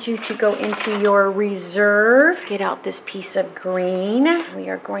I need you to go into your reserve. Get out this piece of green. We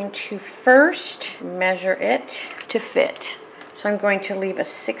are going to first measure it to fit. So I'm going to leave a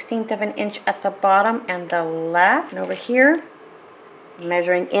 1/16 of an inch at the bottom and the left. And over here,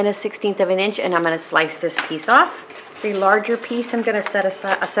 measuring in a 1/16 of an inch, and I'm going to slice this piece off. The larger piece I'm going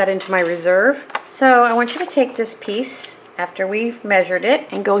to set into my reserve. So I want you to take this piece after we've measured it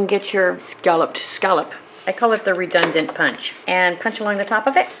and go and get your scallop. I call it the redundant punch. And punch along the top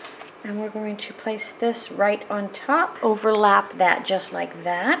of it. And we're going to place this right on top. Overlap that just like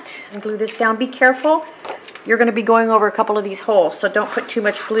that. And glue this down. Be careful. You're going to be going over a couple of these holes, so don't put too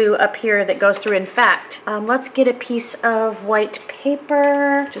much glue up here that goes through. In fact, let's get a piece of white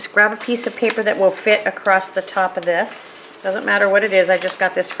paper. Just grab a piece of paper that will fit across the top of this. Doesn't matter what it is, I just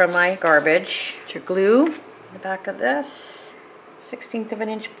got this from my garbage. Put your glue in the back of this. 1/16 of an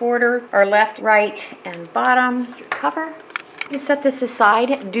inch border, or left, right, and bottom. Your cover. Just set this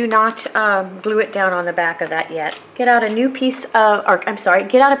aside. Do not glue it down on the back of that yet. Get out a new piece of,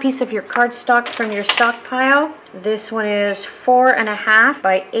 get out a piece of your cardstock from your stockpile. This one is 4 1/2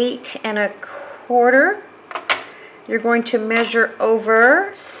 by 8 1/4. You're going to measure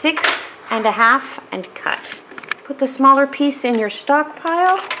over 6 1/2 and cut. Put the smaller piece in your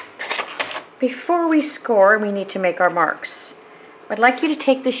stockpile. Before we score, we need to make our marks. I'd like you to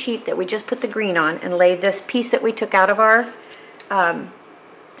take the sheet that we just put the green on and lay this piece that we took out of our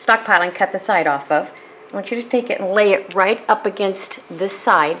stockpile and cut the side off of. I want you to take it and lay it right up against this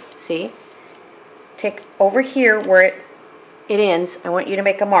side. See? Take over here where it ends. I want you to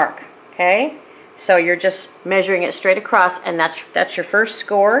make a mark. Okay? So you're just measuring it straight across, and that's your first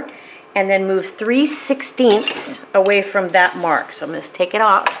score. And then move 3/16 away from that mark. So I'm going to take it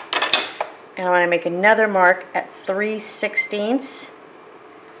off. And I want to make another mark at 3/16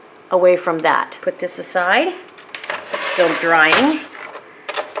 away from that. Put this aside. It's still drying.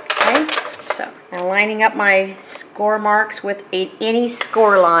 Okay, so I'm lining up my score marks with any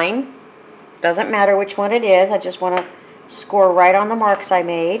score line. Doesn't matter which one it is. I just want to score right on the marks I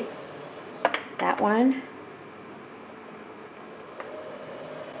made. That one.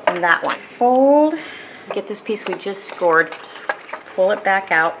 And that one. Fold. Get this piece we just scored. Just pull it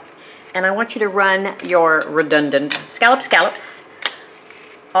back out. And I want you to run your redundant scallops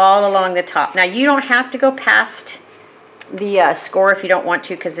all along the top. Now you don't have to go past the score if you don't want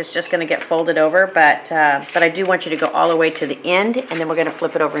to, because it's just going to get folded over, but I do want you to go all the way to the end, and then we're going to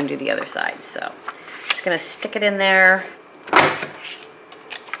flip it over and do the other side. So I'm just going to stick it in there.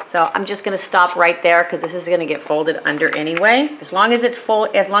 So I'm just going to stop right there because this is going to get folded under anyway. As long as it's full,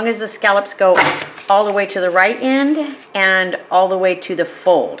 as long as the scallops go all the way to the right end and all the way to the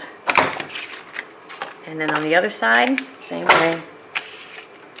fold. And then on the other side, same way.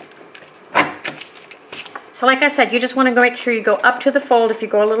 So like I said, you just want to make sure you go up to the fold. If you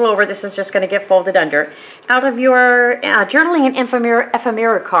go a little over, this is just going to get folded under. Out of your journaling and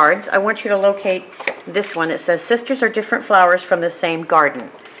ephemera cards, I want you to locate this one. It says, "Sisters are different flowers from the same garden."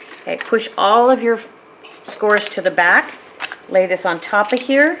 Okay, push all of your scores to the back. Lay this on top of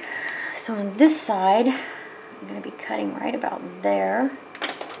here. So on this side, I'm going to be cutting right about there.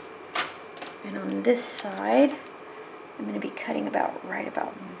 And on this side, I'm going to be cutting right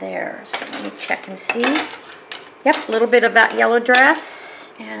about there. So let me check and see. Yep, a little bit of that yellow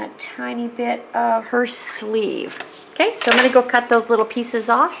dress and a tiny bit of her sleeve. Okay, so I'm going to go cut those little pieces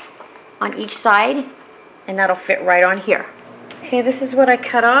off on each side, and that'll fit right on here. Okay, this is what I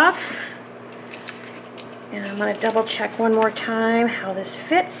cut off. And I'm going to double check one more time how this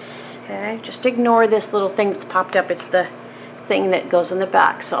fits. Okay, just ignore this little thing that's popped up. It's the thing that goes in the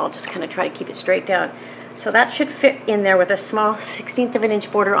back, so I'll just kind of try to keep it straight down. So that should fit in there with a small 1/16 of an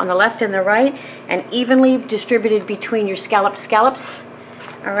inch border on the left and the right, and evenly distributed between your scallops.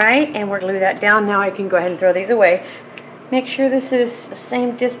 All right, and we'll glue that down. Now I can go ahead and throw these away. Make sure this is the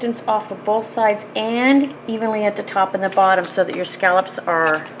same distance off of both sides and evenly at the top and the bottom so that your scallops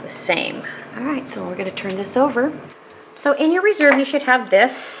are the same. All right, so we're going to turn this over. So in your reserve, you should have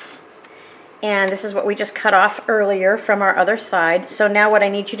this. And this is what we just cut off earlier from our other side. So now what I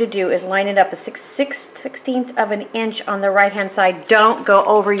need you to do is line it up a 1/16 of an inch on the right-hand side. Don't go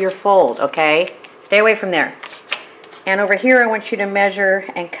over your fold, okay? Stay away from there. And over here, I want you to measure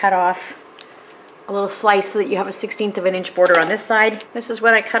and cut off a little slice so that you have a 1/16 of an inch border on this side. This is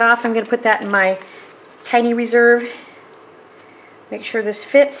what I cut off. I'm going to put that in my tiny reserve. Make sure this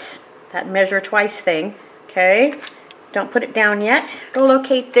fits. That measure twice thing, okay? Don't put it down yet. Go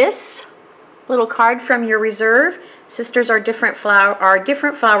locate this little card from your reserve. Sisters are different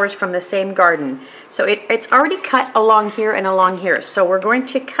flowers from the same garden. So it's already cut along here and along here. So we're going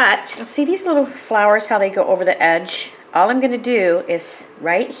to cut. See these little flowers, how they go over the edge? All I'm going to do is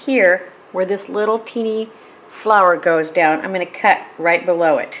right here where this little teeny flower goes down, I'm going to cut right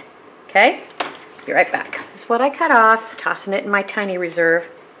below it. Okay? Be right back. This is what I cut off, tossing it in my tiny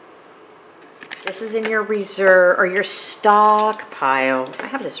reserve. This is in your reserve or your stockpile. I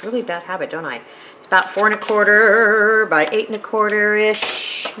have this really bad habit, don't I? It's about 4 1/4 by 8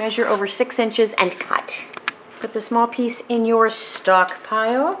 1/4-ish. Measure over 6 inches and cut. Put the small piece in your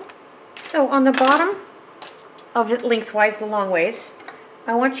stockpile. So on the bottom of it, lengthwise, the long ways,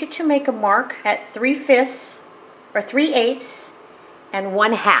 I want you to make a mark at 3/5 or 3/8 and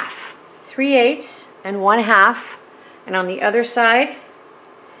 1/2. 3/8 and 1/2, and on the other side,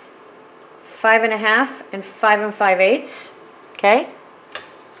 5 1/2 and 5 5/8. Okay.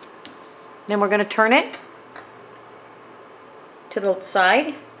 Then we're going to turn it to the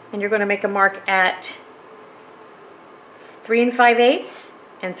side, and you're going to make a mark at 3 5/8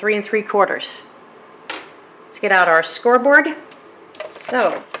 and 3 3/4. Let's get out our scoreboard.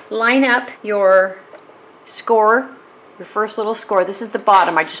 So line up your score, your first little score. This is the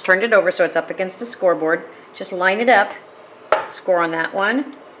bottom. I just turned it over so it's up against the scoreboard. Just line it up. Score on that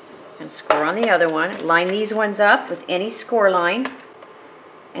one and score on the other one. Line these ones up with any score line.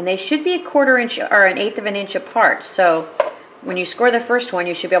 And they should be 1/4 inch or 1/8 of an inch apart. So when you score the first one,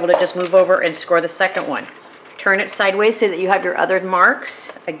 you should be able to just move over and score the second one. Turn it sideways so that you have your other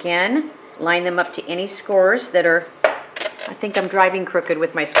marks. Again, line them up to any scores that are, I think I'm driving crooked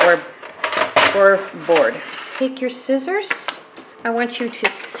with my scoreboard. Take your scissors. I want you to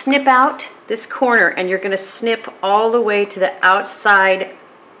snip out this corner, and you're going to snip all the way to the outside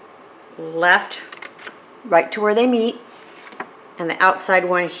left, right to where they meet. And the outside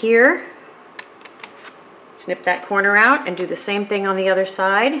one here. Snip that corner out and do the same thing on the other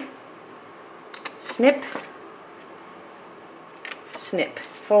side. Snip, snip,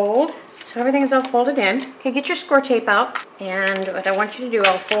 fold. So everything is all folded in. Okay, get your score tape out. And what I want you to do,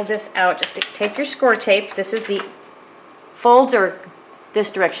 I'll fold this out. Just take your score tape. This is the folds are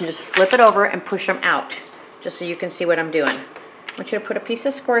this direction. Just flip it over and push them out, just so you can see what I'm doing. I want you to put a piece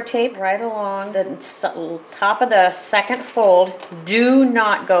of score tape right along the top of the second fold. Do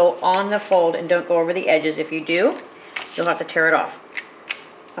not go on the fold and don't go over the edges. If you do, you'll have to tear it off.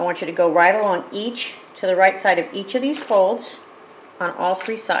 I want you to go right along each, to the right side of each of these folds on all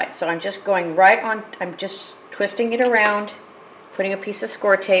 3 sides. So I'm just going right on, I'm just twisting it around, putting a piece of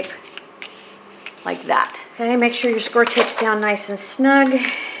score tape like that. Okay, make sure your score tape's down nice and snug.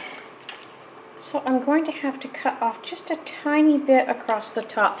 So I'm going to have to cut off just a tiny bit across the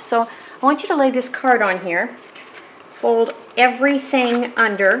top. So I want you to lay this card on here. Fold everything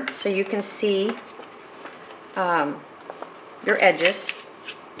under so you can see your edges.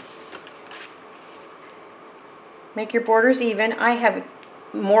 Make your borders even. I have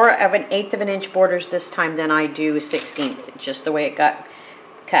more of an 1/8 of an inch borders this time than I do 1/16, just the way it got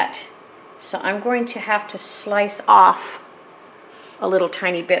cut. So I'm going to have to slice off a little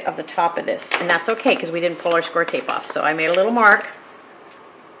tiny bit of the top of this, and that's okay because we didn't pull our score tape off. So I made a little mark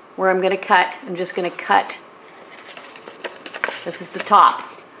where I'm going to cut. I'm just going to cut. This is the top.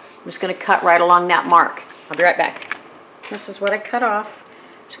 I'm just going to cut right along that mark. I'll be right back. This is what I cut off.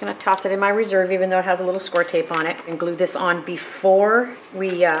 I'm just going to toss it in my reserve, even though it has a little score tape on it, and glue this on before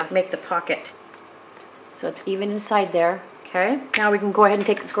we make the pocket. So it's even inside there. Okay, now we can go ahead and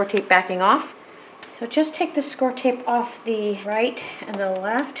take the score tape backing off. So just take the score tape off the right and the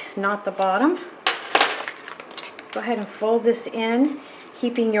left, not the bottom. Go ahead and fold this in,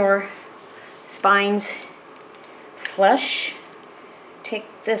 keeping your spines flush. Take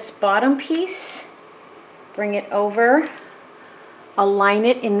this bottom piece, bring it over, align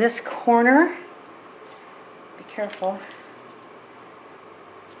it in this corner. Be careful.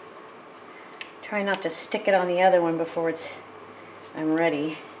 Try not to stick it on the other one before I'm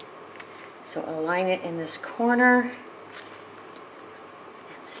ready. So align it in this corner,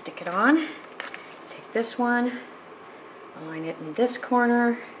 and stick it on. Take this one, align it in this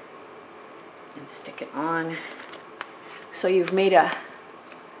corner, and stick it on. So you've made a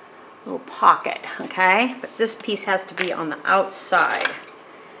little pocket, okay? But this piece has to be on the outside.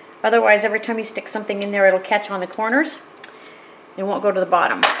 Otherwise, every time you stick something in there, it'll catch on the corners. It won't go to the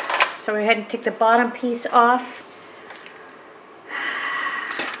bottom. So go ahead and take the bottom piece off.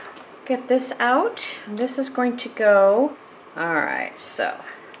 Get this out. This is going to go. All right, so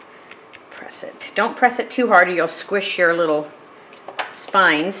press it. Don't press it too hard or you'll squish your little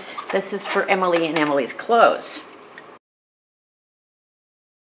spines. This is for Emily and Emily's clothes.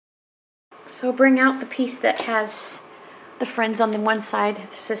 So bring out the piece that has the friends on the one side,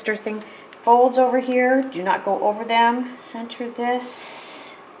 the sister thing. Folds over here. Do not go over them. Center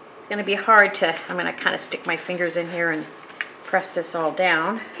this. It's going to be hard to, I'm going to kind of stick my fingers in here and press this all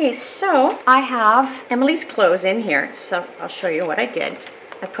down. Okay, so I have Emily's clothes in here, so I'll show you what I did.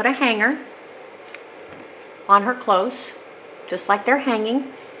 I put a hanger on her clothes, just like they're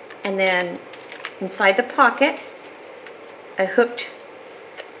hanging, and then inside the pocket, I hooked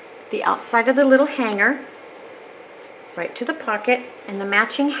the outside of the little hanger right to the pocket, and the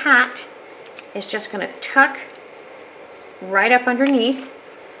matching hat is just going to tuck right up underneath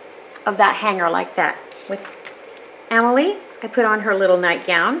of that hanger like that. With Emily, I put on her little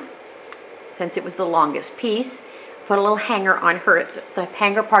nightgown, since it was the longest piece. Put a little hanger on her. The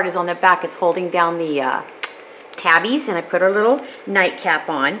hanger part is on the back. It's holding down the tabbies, and I put her little nightcap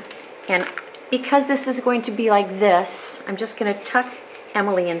on. And because this is going to be like this, I'm just going to tuck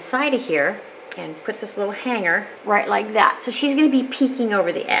Emily inside of here and put this little hanger right like that. So she's going to be peeking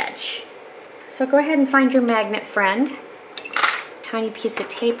over the edge. So go ahead and find your magnet friend. Tiny piece of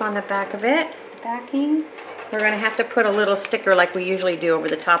tape on the back of it. Backing. We're going to have to put a little sticker like we usually do over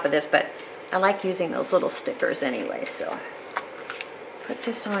the top of this, but I like using those little stickers anyway, so put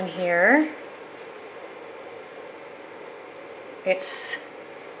this on here. It's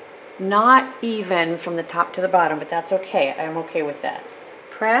not even from the top to the bottom, but that's okay. I'm okay with that.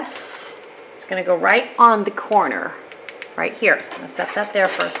 Press. It's going to go right on the corner, right here. I'm going to set that there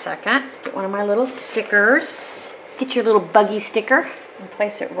for a second. Get one of my little stickers. Get your little buggy sticker and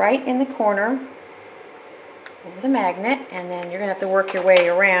place it right in the corner over the magnet, and then you're going to have to work your way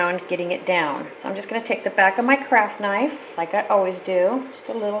around getting it down. So I'm just going to take the back of my craft knife, like I always do, just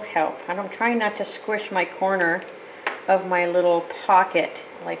a little help. And I'm trying not to squish my corner of my little pocket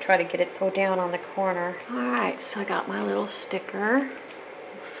while I try to get it to go down on the corner. Alright, so I got my little sticker.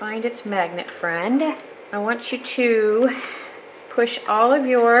 Find its magnet friend. I want you to push all of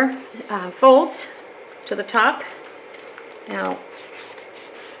your folds to the top. Now,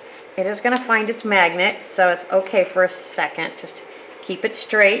 it is going to find its magnet, so it's okay for a second. Just keep it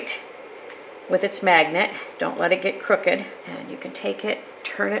straight with its magnet. Don't let it get crooked. And you can take it,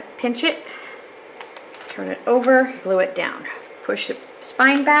 turn it, pinch it, turn it over, glue it down. Push the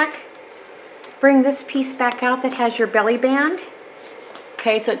spine back. Bring this piece back out that has your belly band.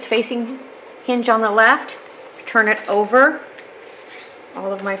 Okay, so it's facing hinge on the left. Turn it over.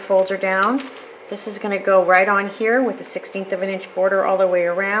 All of my folds are down. This is going to go right on here with the 1/16 of an inch border all the way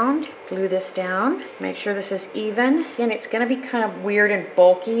around. Glue this down. Make sure this is even. Again, it's going to be kind of weird and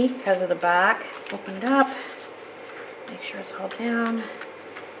bulky because of the back. Open it up. Make sure it's all down.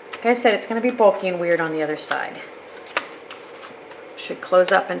 Like I said, it's going to be bulky and weird on the other side. Should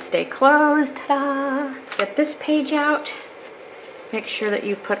close up and stay closed. Ta-da! Get this page out. Make sure that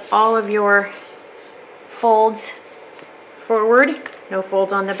you put all of your folds forward. No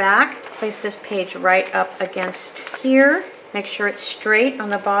folds on the back. Place this page right up against here. Make sure it's straight on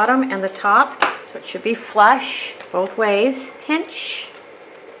the bottom and the top, so it should be flush both ways. Pinch.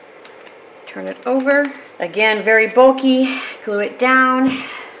 Turn it over. Again, very bulky. Glue it down.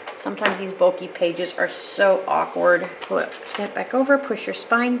 Sometimes these bulky pages are so awkward. Pull it, set back over, push your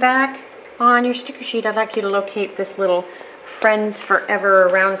spine back. On your sticker sheet, I'd like you to locate this little Friends Forever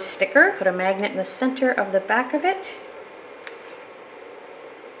round sticker. Put a magnet in the center of the back of it.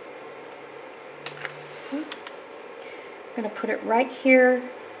 I'm going to put it right here.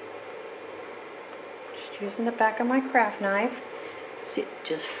 Just using the back of my craft knife. See,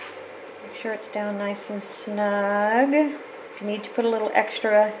 just make sure it's down nice and snug. If you need to put a little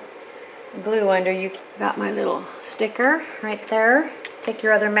extra glue under, you got my little sticker right there. Take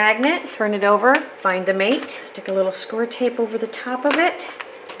your other magnet, turn it over, find a mate, stick a little score tape over the top of it,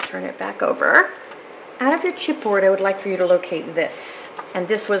 turn it back over. Out of your chipboard, I would like for you to locate this, and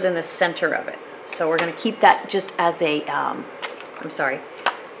this was in the center of it. So we're going to keep that just as a, a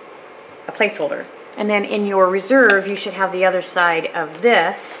placeholder. And then in your reserve, you should have the other side of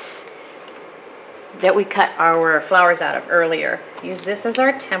this that we cut our flowers out of earlier. Use this as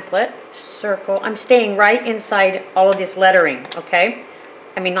our template, circle. I'm staying right inside all of this lettering, okay?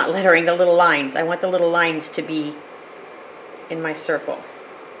 I mean, not lettering, the little lines. I want the little lines to be in my circle.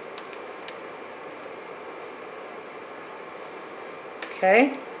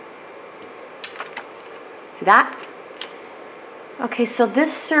 Okay. See that? Okay, so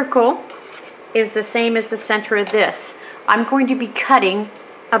this circle is the same as the center of this. I'm going to be cutting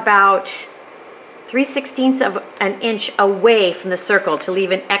about 3/16 of an inch away from the circle to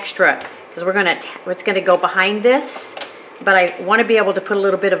leave an extra, because it's gonna go behind this, but I want to be able to put a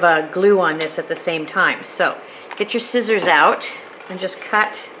little bit of a glue on this at the same time. So get your scissors out and just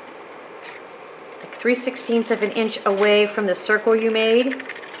cut like 3/16 of an inch away from the circle you made.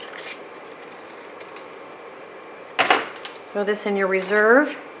 Throw this in your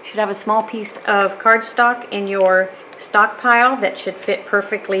reserve. You should have a small piece of cardstock in your stockpile that should fit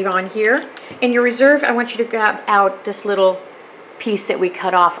perfectly on here. In your reserve, I want you to grab out this little piece that we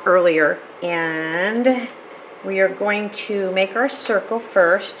cut off earlier, and we are going to make our circle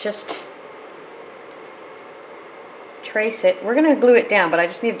first. Just trace it. We're going to glue it down, but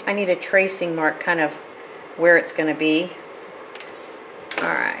I need a tracing mark kind of where it's going to be.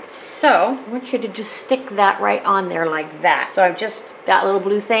 Alright, so I want you to just stick that right on there like that. So that little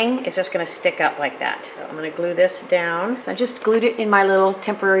blue thing is just going to stick up like that. So I'm going to glue this down. So I just glued it in my little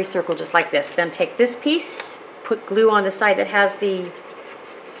temporary circle just like this. Then take this piece, put glue on the side that has the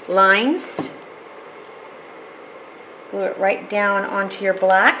lines. Glue it right down onto your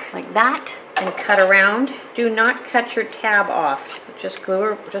black like that, and cut around. Do not cut your tab off. Just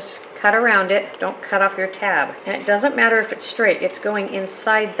cut around it. Don't cut off your tab. And it doesn't matter if it's straight. It's going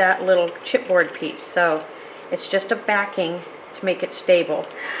inside that little chipboard piece. So it's just a backing to make it stable.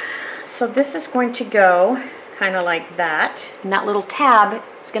 So this is going to go kind of like that. And that little tab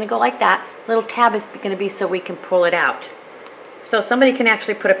is going to go like that. Little tab is going to be so we can pull it out. So somebody can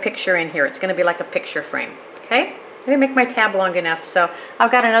actually put a picture in here. It's going to be like a picture frame. Okay? Let me make my tab long enough. So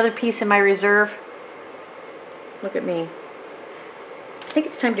I've got another piece in my reserve. Look at me. I think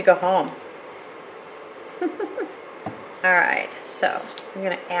it's time to go home. Alright, so I'm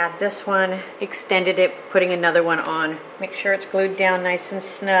going to add this one, extended it, putting another one on. Make sure it's glued down nice and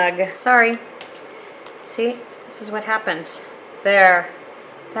snug. Sorry. See, this is what happens. There.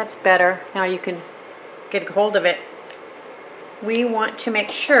 That's better. Now you can get a hold of it. We want to make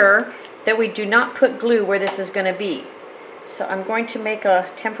sure that we do not put glue where this is going to be. So I'm going to make a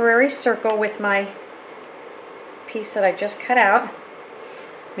temporary circle with my piece that I just cut out.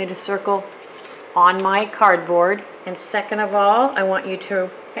 Made a circle on my cardboard. And second of all, I want you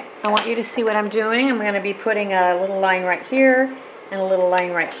to see what I'm doing. I'm going to be putting a little line right here and a little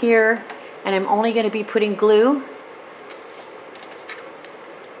line right here. And I'm only going to be putting glue.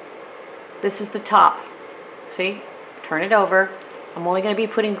 This is the top. See? Turn it over. I'm only going to be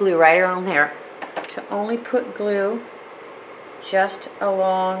putting glue right around there. To only put glue just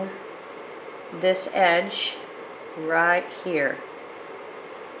along this edge right here.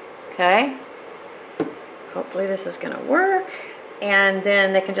 Okay? Hopefully this is going to work. And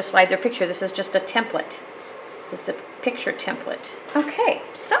then they can just slide their picture. This is just a template. This is the picture template. Okay,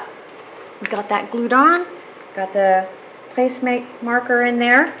 so we got that glued on. Got the placemate marker in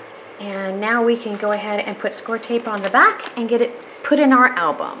there. And now we can go ahead and put score tape on the back and get it put in our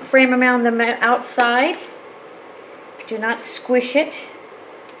album. Frame around the outside. Do not squish it.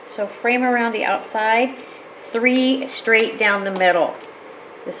 So frame around the outside. 3 straight down the middle.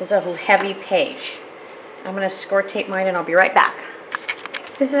 This is a heavy page. I'm going to score tape mine and I'll be right back.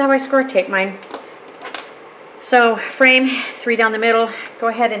 This is how I score tape mine. So frame 3 down the middle. Go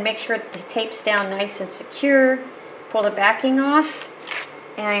ahead and make sure the tape's down nice and secure. Pull the backing off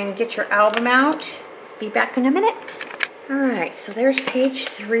and get your album out. Be back in a minute. Alright, so there's page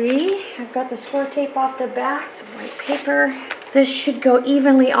 3. I've got the score tape off the back, some white paper. This should go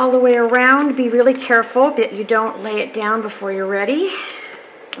evenly all the way around. Be really careful that you don't lay it down before you're ready.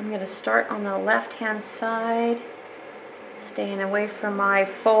 I'm going to start on the left-hand side, staying away from my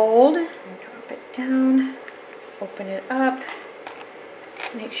fold. Drop it down, open it up,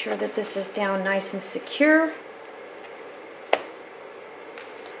 make sure that this is down nice and secure.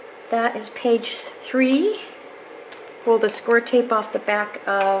 That is page 3. Pull the score tape off the back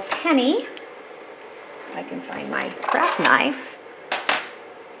of Penny. If I can find my craft knife.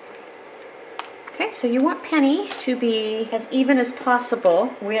 Okay, so you want Penny to be as even as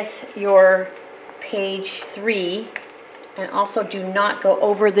possible with your page 3, and also do not go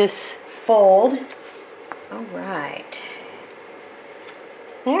over this fold. All right.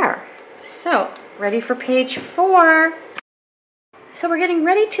 There. So, ready for page 4. So we're getting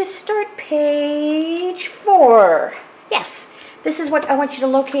ready to start page 4. Yes, this is what I want you to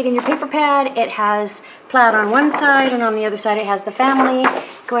locate in your paper pad. It has plaid on one side, and on the other side it has the family.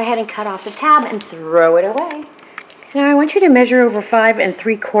 Go ahead and cut off the tab and throw it away. Now I want you to measure over 5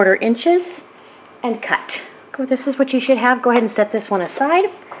 3/4 inches and cut. This is what you should have. Go ahead and set this one aside.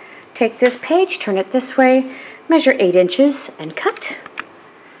 Take this page, turn it this way, measure 8 inches and cut.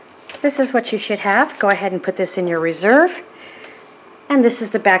 This is what you should have. Go ahead and put this in your reserve. And this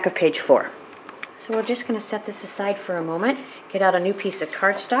is the back of page 4. So we're just going to set this aside for a moment. Get out a new piece of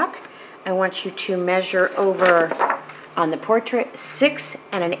cardstock. I want you to measure over on the portrait 6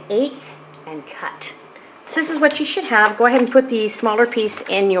 1/8 and cut. So this is what you should have. Go ahead and put the smaller piece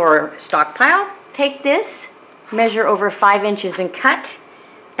in your stockpile. Take this, measure over 5 inches and cut,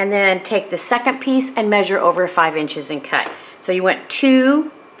 and then take the second piece and measure over 5 inches and cut. So you want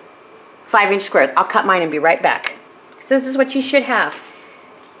 2 5-inch squares. I'll cut mine and be right back. So this is what you should have.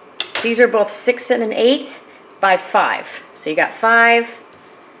 These are both 6 1/8 by 5. So you got 5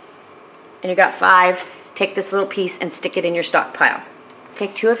 and you got 5. Take this little piece and stick it in your stockpile.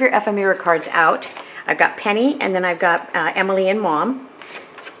 Take 2 of your ephemera cards out. I've got Penny and then I've got Emily and Mom.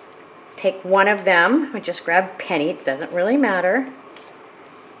 Take one of them. I just grab Penny. It doesn't really matter.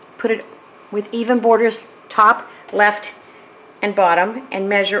 Put it with even borders, top, left, and bottom, and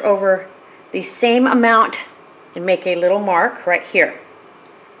measure over the same amount and make a little mark right here.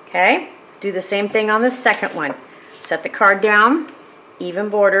 Okay? Do the same thing on the second one. Set the card down, even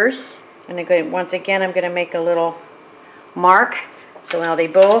borders, and once again I'm going to make a little mark. So now they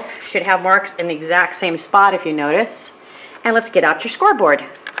both should have marks in the exact same spot if you notice. And let's get out your scoreboard.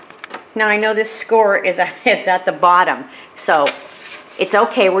 Now I know this score is at the bottom, so it's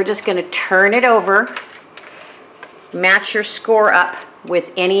okay. We're just going to turn it over, match your score up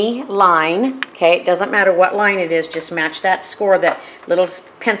with any line. Okay, it doesn't matter what line it is, just match that score, that little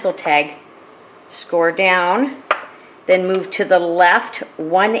pencil tag. Score down, then move to the left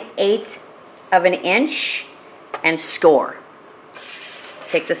 1/8 of an inch and score.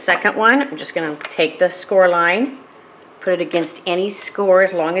 Take the second one. I'm just going to take the score line, put it against any score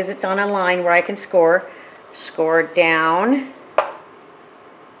as long as it's on a line where I can score. Score down.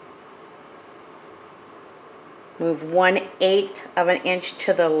 Move 1/8 of an inch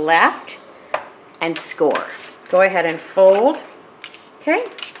to the left and score. Go ahead and fold. Okay.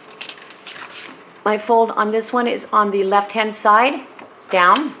 My fold on this one is on the left-hand side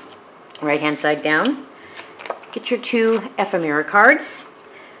down, right-hand side down. Get your 2 ephemera cards.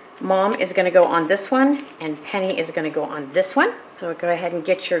 Mom is going to go on this one and Penny is going to go on this one. So go ahead and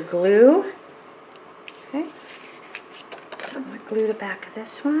get your glue. Okay. So I'm going to glue the back of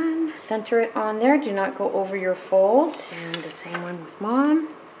this one. Center it on there. Do not go over your folds. And the same one with Mom.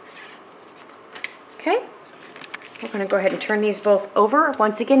 Okay. We're going to go ahead and turn these both over.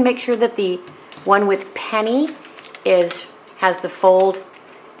 Once again, make sure that the one with Penny has the fold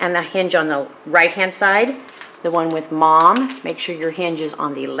and the hinge on the right-hand side. The one with Mom, make sure your hinge is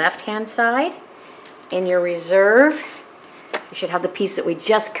on the left-hand side. In your reserve, you should have the piece that we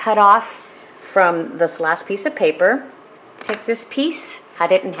just cut off from this last piece of paper. Take this piece,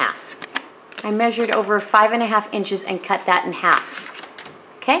 cut it in half. I measured over 5 1/2 inches and cut that in half.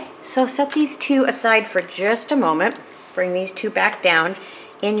 Okay, so set these 2 aside for just a moment. Bring these 2 back down.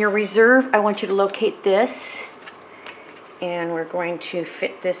 In your reserve, I want you to locate this. And we're going to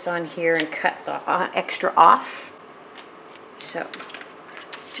fit this on here and cut the extra off. So,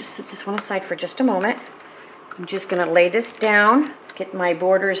 just set this one aside for just a moment. I'm just going to lay this down, get my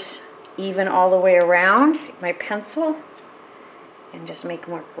borders even all the way around, take my pencil, and just make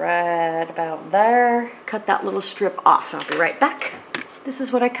a mark right about there. Cut that little strip off, and I'll be right back. This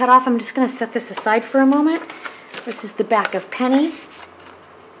is what I cut off. I'm just going to set this aside for a moment. This is the back of Penny.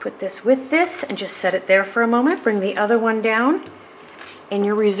 Put this with this and just set it there for a moment. Bring the other one down. In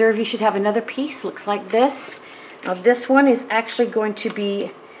your reserve, you should have another piece. Looks like this. Now this one is actually going to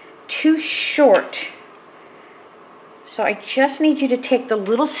be too short. So I just need you to take the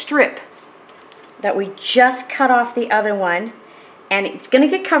little strip that we just cut off the other one, and it's going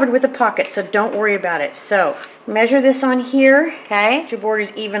to get covered with a pocket, so don't worry about it. So measure this on here, okay? Your border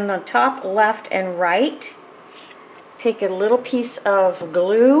is even on top, left, and right. Take a little piece of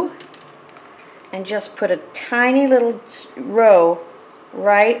glue and just put a tiny little row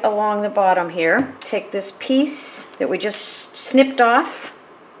right along the bottom here. Take this piece that we just snipped off,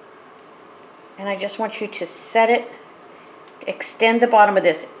 and I just want you to set it, extend the bottom of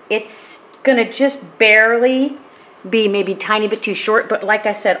this. It's gonna just barely be maybe a tiny bit too short, but like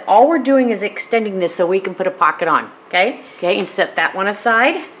I said, all we're doing is extending this so we can put a pocket on, okay? Okay, and set that one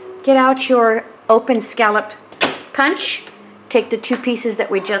aside. Get out your open scallop punch. Take the two pieces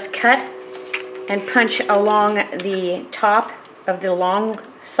that we just cut and punch along the top of the long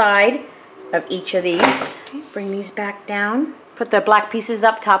side of each of these. Okay, bring these back down. Put the black pieces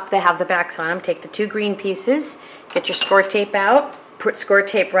up top, they have the backs on them. Take the two green pieces, get your score tape out. Put score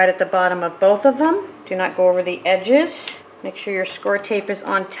tape right at the bottom of both of them. Do not go over the edges. Make sure your score tape is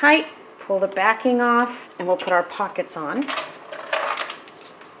on tight. Pull the backing off, and we'll put our pockets on.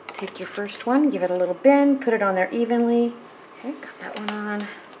 Take your first one, give it a little bend, put it on there evenly. Okay, got that one on.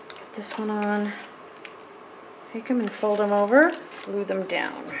 Get this one on. Take them and fold them over, glue them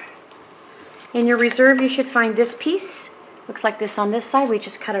down. In your reserve, you should find this piece. Looks like this on this side. We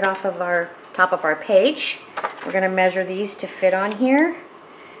just cut it off of our top of our page. We're going to measure these to fit on here.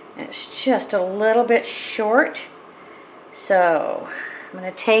 And it's just a little bit short. So I'm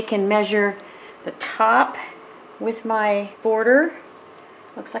going to take and measure the top with my border.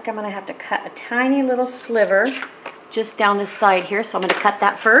 Looks like I'm going to have to cut a tiny little sliver just down the side here. So I'm going to cut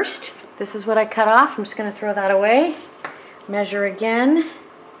that first. This is what I cut off. I'm just going to throw that away. Measure again.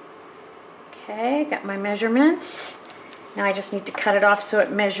 Okay, got my measurements. Now I just need to cut it off so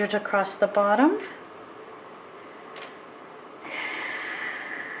it measures across the bottom.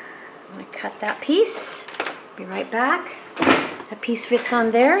 I'm going to cut that piece. Be right back. That piece fits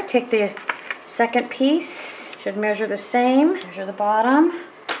on there. Take the second piece. Should measure the same. Measure the bottom.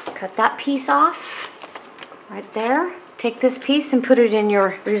 Cut that piece off. Right there. Take this piece and put it in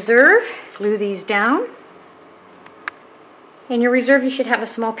your reserve. Glue these down. In your reserve, you should have a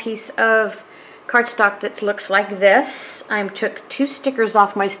small piece of cardstock that looks like this. I took 2 stickers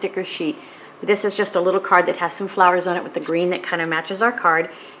off my sticker sheet. This is just a little card that has some flowers on it with the green that kind of matches our card.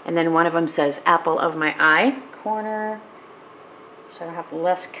 And then one of them says apple of my eye. Corner. So I have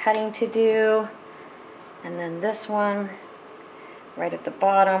less cutting to do. And then this one right at the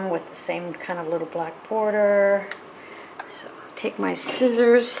bottom with the same kind of little black border. So take my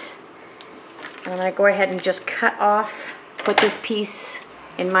scissors and I'm going to go ahead and just cut off, put this piece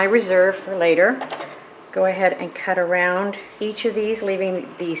in my reserve for later. Go ahead and cut around each of these, leaving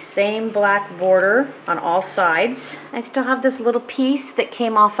the same black border on all sides. I still have this little piece that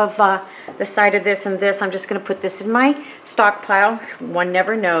came off of the side of this and this. I'm just going to put this in my stockpile. One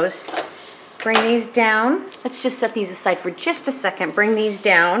never knows. Bring these down. Let's just set these aside for just a second. Bring these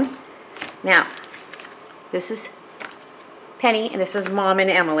down. Now, this is Penny and this is Mom and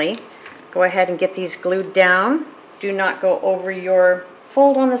Emily. Go ahead and get these glued down. Do not go over your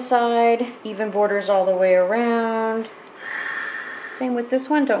fold on the side, even borders all the way around. Same with this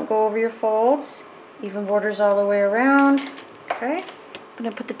one, don't go over your folds. Even borders all the way around. Okay, I'm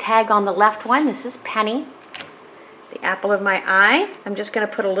gonna put the tag on the left one. This is Penny, the apple of my eye. I'm just gonna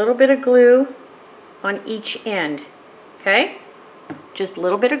put a little bit of glue on each end, okay? Just a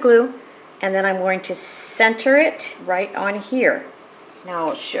little bit of glue, and then I'm going to center it right on here. Now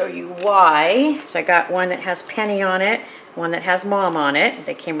I'll show you why. So I got one that has Penny on it, one that has Mom on it.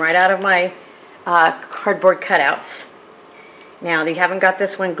 They came right out of my cardboard cutouts. Now you haven't got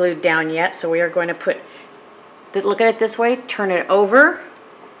this one glued down yet, so we are going to put, look at it this way, turn it over,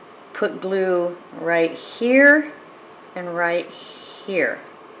 put glue right here and right here.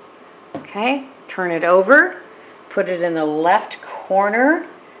 Okay, turn it over, put it in the left corner.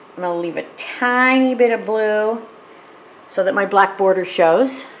 I'm going to leave a tiny bit of blue so that my black border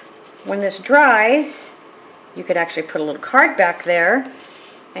shows. When this dries, you could actually put a little card back there,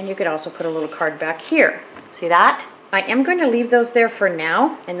 and you could also put a little card back here. See that? I am going to leave those there for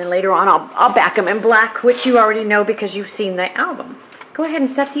now, and then later on I'll back them in black, which you already know because you've seen the album. Go ahead and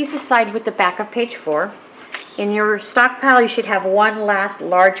set these aside with the back of page 4. In your stockpile, you should have one last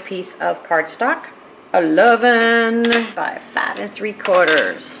large piece of cardstock. 11 by 5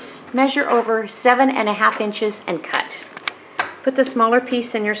 3/4. Measure over 7.5 inches and cut. Put the smaller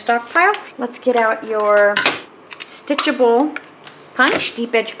piece in your stockpile. Let's get out your stitchable punch,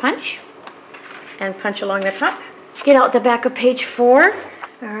 deep edge punch, and punch along the top. get out the back of page 4. All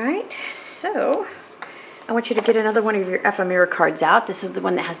right, so I want you to get another one of your ephemera cards out. This is the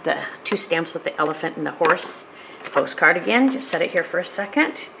one that has the 2 stamps with the elephant and the horse postcard again. Just set it here for a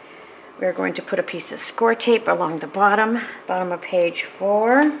second. We're going to put a piece of score tape along the bottom of page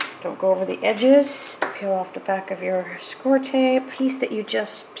 4. Don't go over the edges. Peel off the back of your score tape. Piece that you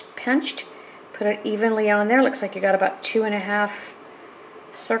just pinched, put it evenly on there. Looks like you got about 2.5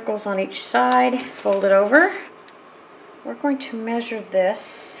 circles on each side. Fold it over. We're going to measure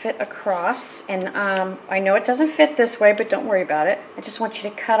this, fit across, and I know it doesn't fit this way, but don't worry about it. I just want you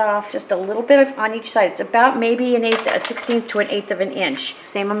to cut off just a little bit on each side. It's about maybe a 16th to an 1/8 of an inch.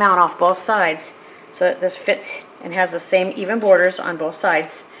 Same amount off both sides, so that this fits and has the same even borders on both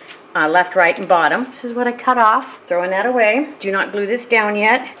sides, left, right, and bottom. This is what I cut off. Throwing that away. Do not glue this down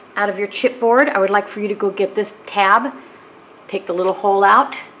yet. Out of your chipboard, I would like for you to go get this tab. Take the little hole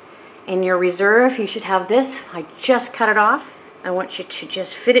out. In your reserve, you should have this. I just cut it off. I want you to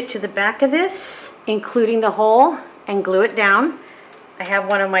just fit it to the back of this, including the hole, and glue it down. I have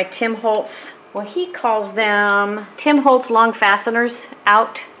one of my Tim Holtz, well, he calls them Tim Holtz long fasteners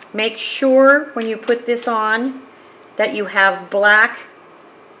out. Make sure when you put this on that you have black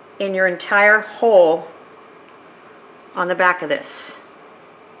in your entire hole on the back of this.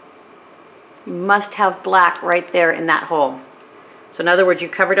 You must have black right there in that hole. So in other words, you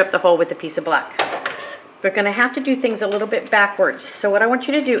covered up the hole with a piece of black. We're going to have to do things a little bit backwards. So what I want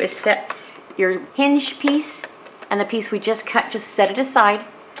you to do is set your hinge piece and the piece we just cut, just set it aside.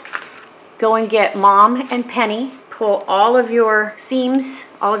 Go and get Mom and Penny. Pull all of your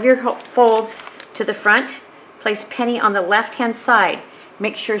seams, all of your folds to the front. Place Penny on the left-hand side.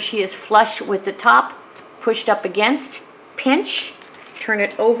 Make sure she is flush with the top, pushed up against. Pinch, turn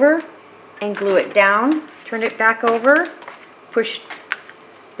it over, and glue it down. Turn it back over. Push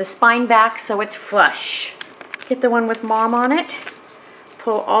the spine back so it's flush. Get the one with Mom on it.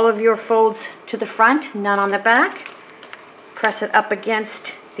 Pull all of your folds to the front, none on the back. Press it up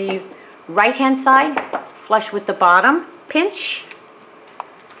against the right-hand side, flush with the bottom. Pinch,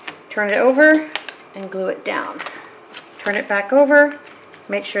 turn it over, and glue it down. Turn it back over.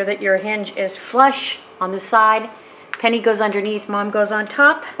 Make sure that your hinge is flush on the side. Penny goes underneath, Mom goes on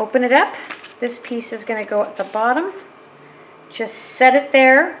top. Open it up. This piece is going to go at the bottom. Just set it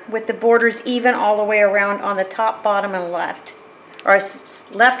there with the borders even all the way around on the top, bottom, and left. Or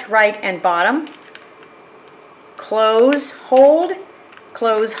left, right, and bottom. Close, hold,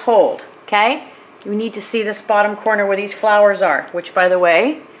 okay? You need to see this bottom corner where these flowers are, which, by the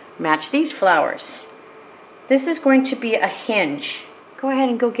way, match these flowers. This is going to be a hinge. Go ahead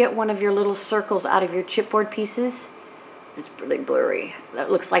and go get one of your little circles out of your chipboard pieces. It's really blurry.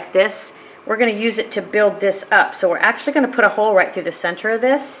 That looks like this. We're going to use it to build this up. So we're actually going to put a hole right through the center of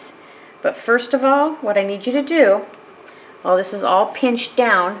this. But first of all, what I need you to do, while this is all pinched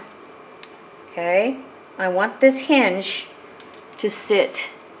down, okay, I want this hinge to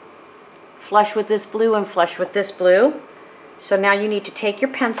sit flush with this blue and flush with this blue. So now you need to take your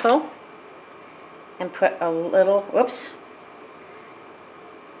pencil and put a little, whoops,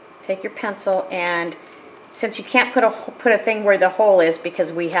 take your pencil, and since you can't put a thing where the hole is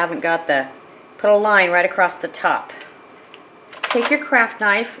because we haven't got put a line right across the top. Take your craft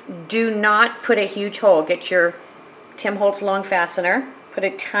knife. Do not put a huge hole. Get your Tim Holtz long fastener. Put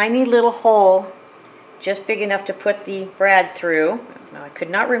a tiny little hole, just big enough to put the brad through. Now I could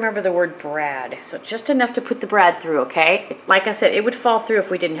not remember the word brad, so just enough to put the brad through, okay? It's like I said, it would fall through if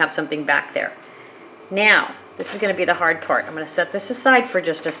we didn't have something back there. Now, this is going to be the hard part. I'm going to set this aside for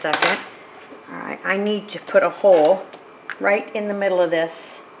just a second. Alright, I need to put a hole right in the middle of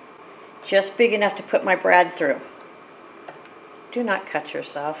this, just big enough to put my brad through. Do not cut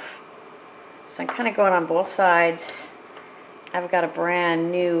yourself. So I'm kind of going on both sides. I've got a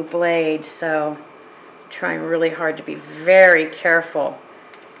brand new blade, so I'm trying really hard to be very careful.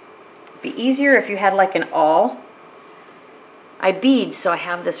 It'd be easier if you had like an awl. I bead, so I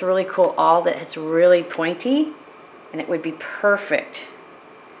have this really cool awl that is really pointy, and it would be perfect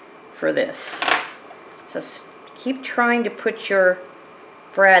for this. So keep trying to put your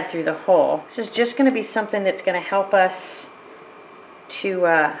brad through the hole. This is just going to be something that's going to help us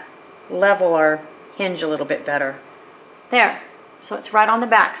to level our hinge a little bit better. There. So it's right on the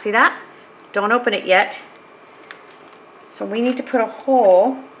back. See that? Don't open it yet. So we need to put a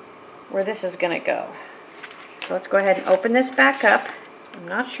hole where this is going to go. So let's go ahead and open this back up. I'm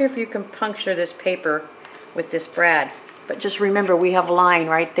not sure if you can puncture this paper with this brad. But just remember, we have a line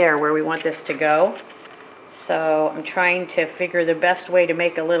right there where we want this to go. So I'm trying to figure the best way to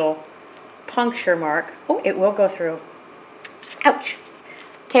make a little puncture mark. Oh, it will go through. Ouch.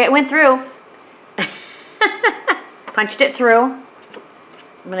 Okay, it went through. punched it through. I'm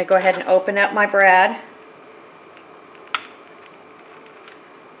going to go ahead and open up my brad.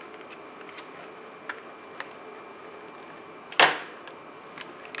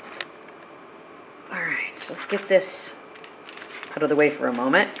 Alright, so let's get this out of the way for a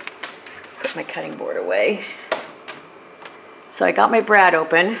moment. Put my cutting board away. So I got my brad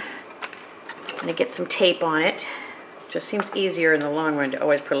open. I'm going to get some tape on it. Just seems easier in the long run to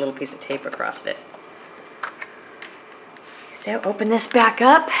always put a little piece of tape across it. So open this back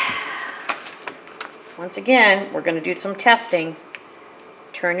up. Once again, we're going to do some testing.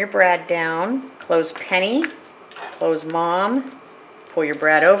 Turn your brad down, close penny, close mom, pull your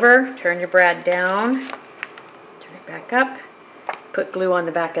brad over, turn your brad down, turn it back up, put glue on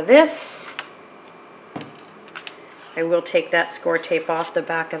the back of this. I will take that score tape off the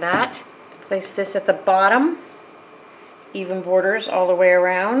back of that. Place this at the bottom, even borders all the way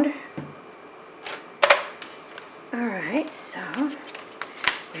around. Alright, so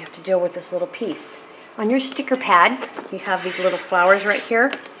we have to deal with this little piece. On your sticker pad, you have these little flowers right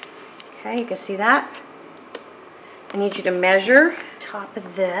here. Okay, you can see that. I need you to measure top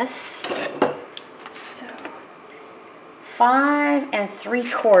of this. So 5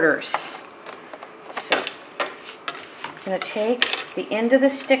 3/4. So I'm going to take the end of the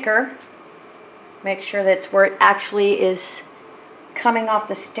sticker, make sure that's where it actually is coming off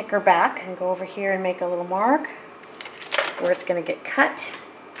the sticker back, and go over here and make a little mark where it's going to get cut.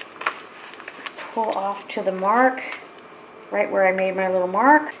 Pull off to the mark, right where I made my little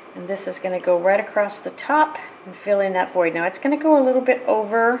mark, and this is going to go right across the top and fill in that void. Now it's going to go a little bit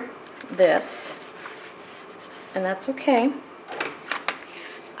over this, and that's okay.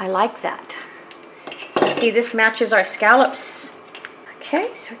 I like that. See, this matches our scallops. Okay,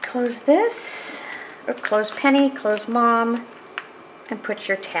 so close this, or close penny, close mom, and put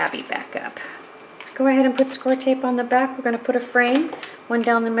your tabby back up. Let's go ahead and put score tape on the back. We're going to put a frame, one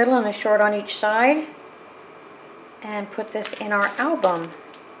down the middle and a short on each side, and put this in our album.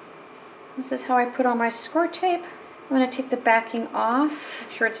 This is how I put on my score tape. I'm going to take the backing off,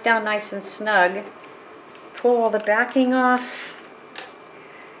 make sure it's down nice and snug, pull all the backing off,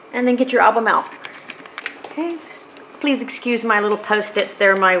 and then get your album out. Okay, please excuse my little post-its.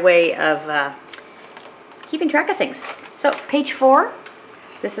 They're my way of keeping track of things. So page 4,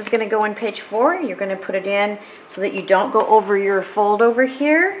 this is going to go on page 4. You're going to put it in so that you don't go over your fold over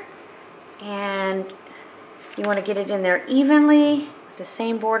here, and you want to get it in there evenly with the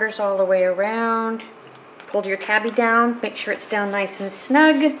same borders all the way around. Pull your tabby down, make sure it's down nice and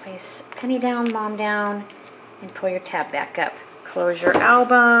snug. Place penny down, mom down, and pull your tab back up. Close your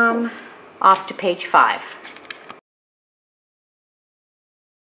album, off to page 5.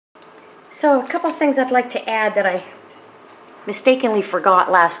 So a couple things I'd like to add that I mistakenly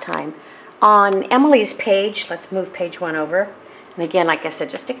forgot last time. On Emily's page, let's move page 1 over. And again, like I said,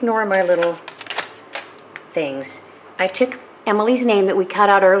 just ignore my little things. I took Emily's name that we cut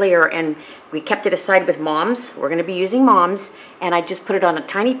out earlier and we kept it aside with mom's. We're going to be using mom's, and I just put it on a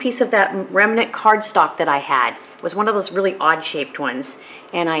tiny piece of that remnant cardstock that I had. It was one of those really odd shaped ones,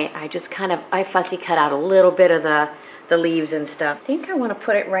 and I just kind of, I fussy cut out a little bit of the leaves and stuff. I think I want to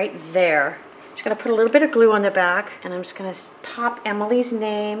put it right there. Just going to put a little bit of glue on the back, and I'm just going to pop Emily's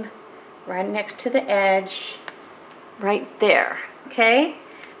name right next to the edge, right there, okay?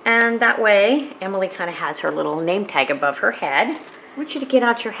 And that way, Emily kind of has her little name tag above her head. I want you to get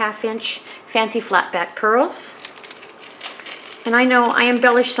out your 1/2-inch fancy flat back pearls. And I know I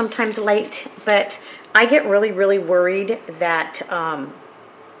embellish sometimes late, but I get really, really worried that, I'm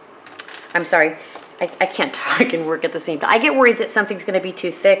sorry, I can't talk and work at the same time. I get worried that something's going to be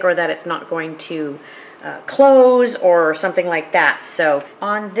too thick or that it's not going to close or something like that. So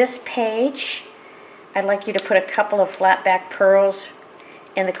on this page, I'd like you to put a couple of flat back pearls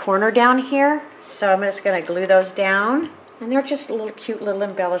in the corner down here. So I'm just going to glue those down. And they're just little cute little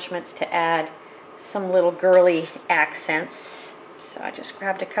embellishments to add some little girly accents. So I just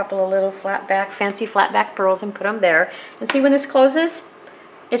grabbed a couple of little flat back, fancy flat back pearls and put them there. And see, when this closes,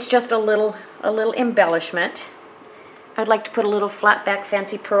 it's just a little embellishment. I'd like to put a little flat back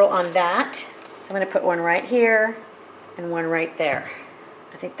fancy pearl on that. So I'm going to put one right here and one right there.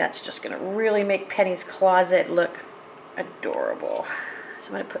 I think that's just going to really make Penny's closet look adorable. So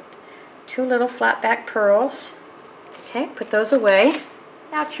I'm going to put 2 little flat back pearls. Okay, put those away.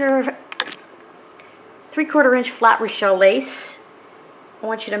 Out your 3/4 inch flat Rochelle lace. I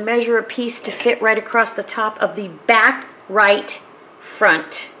want you to measure a piece to fit right across the top of the back right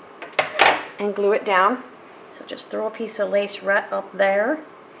front and glue it down. So just throw a piece of lace right up there,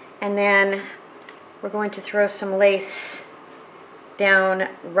 and then we're going to throw some lace down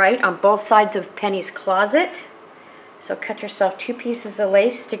right on both sides of Penny's closet. So cut yourself 2 pieces of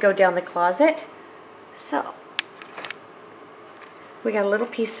lace to go down the closet. So we got a little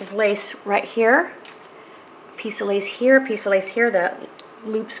piece of lace right here, piece of lace here, piece of lace here. The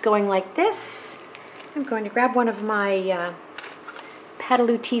loop's going like this. I'm going to grab one of my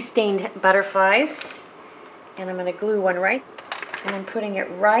Petaloo tea stained butterflies, and I'm going to glue one right, and I'm putting it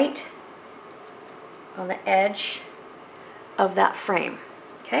right on the edge of that frame.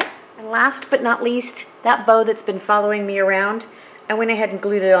 Okay, and last but not least, that bow that's been following me around, I went ahead and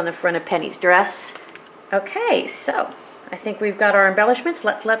glued it on the front of Penny's dress. Okay, so I think we've got our embellishments.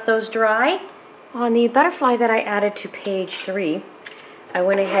 Let's let those dry. On the butterfly that I added to page 3, I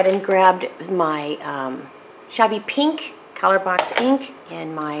went ahead and grabbed my shabby pink color box ink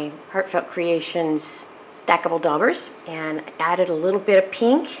and my Heartfelt Creations stackable daubers, and added a little bit of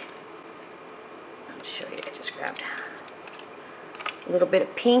pink. I'll show you, I just grabbed a little bit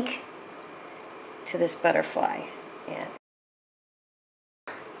of pink to this butterfly. And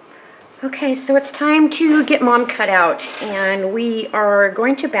okay, so it's time to get Mom cut out, and we are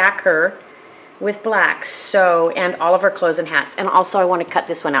going to back her with black, so, and all of her clothes and hats. And also I want to cut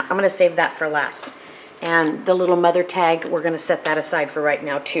this one out. I'm going to save that for last. And the little mother tag, we're going to set that aside for right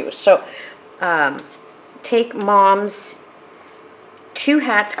now too. So take Mom's 2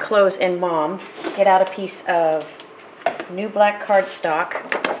 hats, clothes, and Mom, get out a piece of new black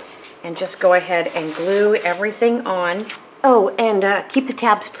cardstock, and just go ahead and glue everything on. Oh, and keep the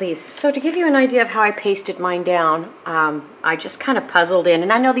tabs, please. So to give you an idea of how I pasted mine down, I just kind of puzzled in,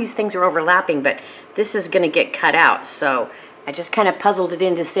 and I know these things are overlapping, but this is going to get cut out, so I just kind of puzzled it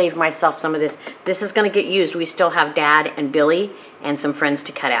in to save myself some of this. This is going to get used. We still have Dad and Billy and some friends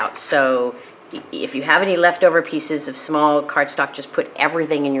to cut out, so if you have any leftover pieces of small cardstock, just put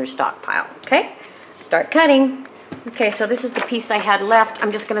everything in your stockpile, okay? Start cutting. Okay, so this is the piece I had left.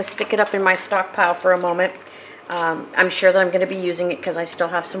 I'm just going to stick it up in my stockpile for a moment. I'm sure that I'm going to be using it because I still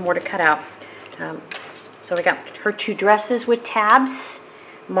have some more to cut out. So we got her 2 dresses with tabs,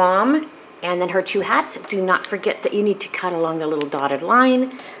 Mom, and then her 2 hats. Do not forget that you need to cut along the little dotted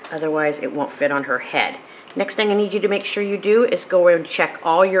line, otherwise it won't fit on her head. Next thing I need you to make sure you do is go and check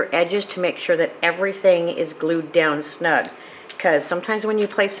all your edges to make sure that everything is glued down snug. Because sometimes when you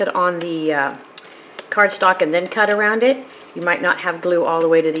place it on the cardstock and then cut around it, you might not have glue all the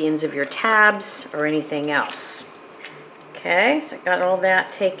way to the ends of your tabs or anything else. Okay, so I got all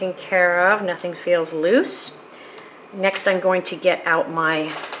that taken care of. Nothing feels loose. Next I'm going to get out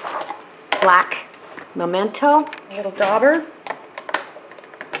my black memento, little dauber,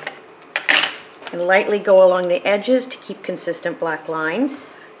 and lightly go along the edges to keep consistent black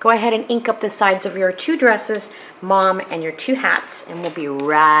lines. Go ahead and ink up the sides of your 2 dresses, Mom, and your 2 hats, and we'll be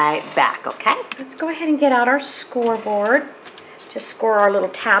right back, okay? Let's go ahead and get out our scoreboard. Just score our little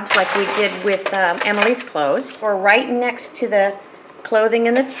tabs like we did with Emily's clothes. We're right next to the clothing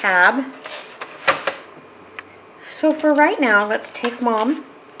and the tab. So for right now, let's take Mom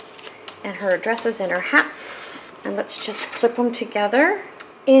and her dresses and her hats, and let's just clip them together.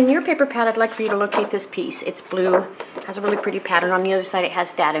 In your paper pad, I'd like for you to locate this piece. It's blue, has a really pretty pattern. On the other side, it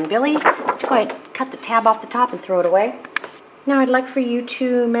has Dad and Billy. Go ahead, cut the tab off the top and throw it away. Now I'd like for you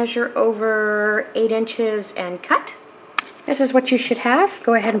to measure over 8 inches and cut. This is what you should have.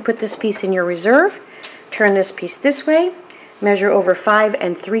 Go ahead and put this piece in your reserve. Turn this piece this way. Measure over 5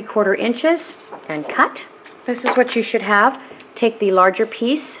 3/4 inches and cut. This is what you should have. Take the larger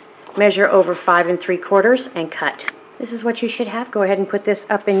piece, measure over 5 3/4 and cut. This is what you should have. Go ahead and put this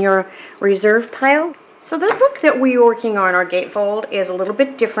up in your reserve pile. So the book that we're working on, our Gatefold, is a little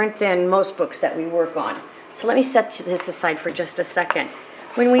bit different than most books that we work on. So let me set this aside for just a second.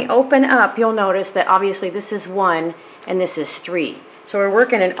 When we open up, you'll notice that obviously this is 1 and this is 3. So we're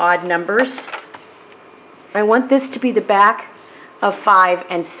working in odd numbers. I want this to be the back of 5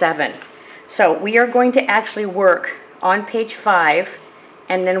 and 7. So we are going to actually work on page 5,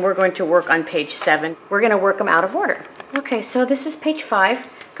 and then we're going to work on page 7. We're going to work them out of order. Okay, so this is page 5.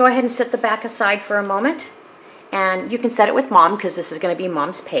 Go ahead and set the back aside for a moment. And you can set it with Mom because this is going to be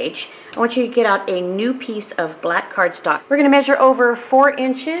Mom's page. I want you to get out a new piece of black cardstock. We're going to measure over 4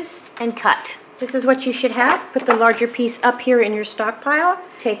 inches and cut. This is what you should have. Put the larger piece up here in your stockpile.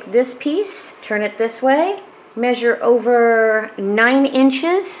 Take this piece, turn it this way, measure over 9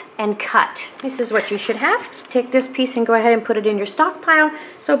 inches and cut. This is what you should have. Take this piece and go ahead and put it in your stockpile.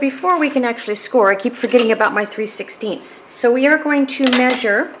 So before we can actually score, I keep forgetting about my 3/16. So we are going to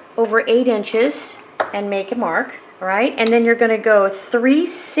measure over 8 inches and make a mark, all right? And then you're going to go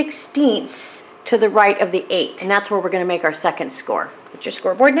 3/16 to the right of the 8, and that's where we're going to make our second score. Put your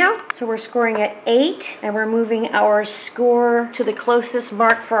scoreboard now. So we're scoring at 8, and we're moving our score to the closest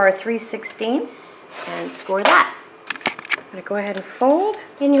mark for our 3/16 and score that. I'm going to go ahead and fold.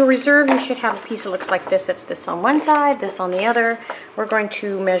 In your reserve, you should have a piece that looks like this. It's this on one side, this on the other. We're going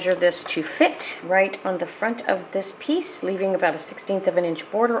to measure this to fit right on the front of this piece, leaving about a 1/16 of an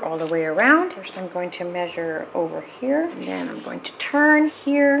inch border all the way around. First, I'm going to measure over here, and then I'm going to turn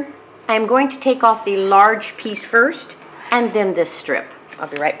here. I'm going to take off the large piece first, and then this strip. I'll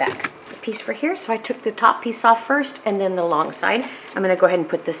be right back. Piece for here, so I took the top piece off first and then the long side. I'm going to go ahead and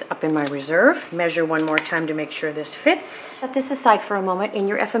put this up in my reserve. Measure one more time to make sure this fits. Set this aside for a moment. In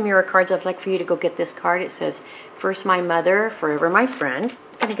your ephemera cards, I'd like for you to go get this card. It says, "First my mother, forever my friend."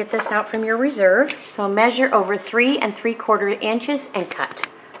 I'm going to get this out from your reserve. So measure over 3 3/4 inches and cut.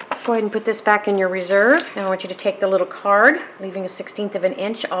 Go ahead and put this back in your reserve. Now I want you to take the little card, leaving a 1/16 of an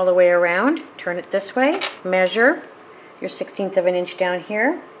inch all the way around. Turn it this way. Measure your 1/16 of an inch down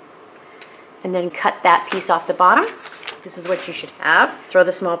here. And then cut that piece off the bottom. This is what you should have. Throw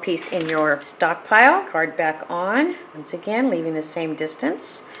the small piece in your stockpile. Card back on. Once again, leaving the same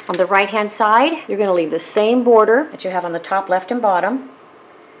distance. On the right-hand side, you're going to leave the same border that you have on the top, left, and bottom.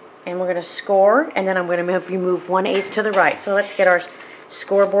 And we're going to score, and then I'm going to move 1/8 to the right. So let's get our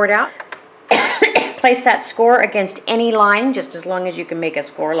scoreboard out. Place that score against any line, just as long as you can make a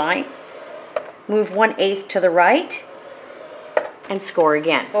score line. Move 1/8 to the right, and score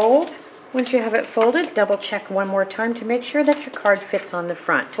again. Fold. Once you have it folded, double check one more time to make sure that your card fits on the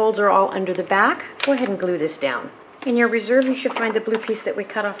front. Folds are all under the back. Go ahead and glue this down. In your reserve, you should find the blue piece that we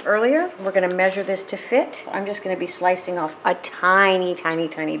cut off earlier. We're going to measure this to fit. I'm just going to be slicing off a tiny, tiny,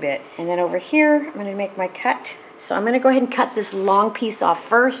 tiny bit. And then over here, I'm going to make my cut. So I'm going to go ahead and cut this long piece off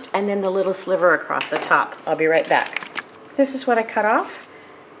first, and then the little sliver across the top. I'll be right back. This is what I cut off.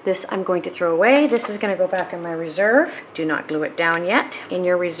 This I'm going to throw away. This is going to go back in my reserve. Do not glue it down yet. In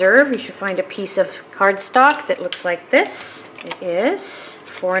your reserve, you should find a piece of cardstock that looks like this. It is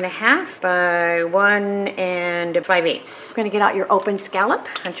 4.5 by 1 5/8. You're going to get out your open scallop,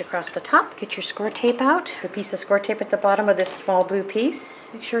 punch across the top, get your score tape out. A piece of score tape at the bottom of this small blue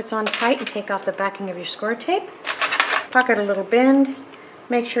piece. Make sure it's on tight and take off the backing of your score tape. Pocket a little bend.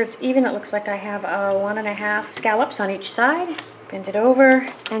 Make sure it's even. It looks like I have 1.5 scallops on each side. Bend it over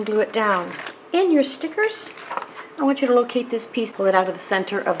and glue it down. In your stickers, I want you to locate this piece, pull it out of the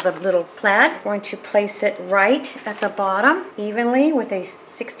center of the little plaid. I'm going to place it right at the bottom, evenly, with a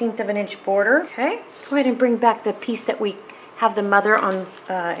 1/16 of an inch border. Okay, go ahead and bring back the piece that we have the mother on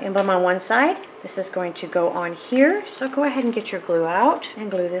emblem on one side. This is going to go on here, so go ahead and get your glue out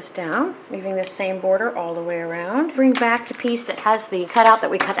and glue this down, leaving the same border all the way around. Bring back the piece that has the cutout that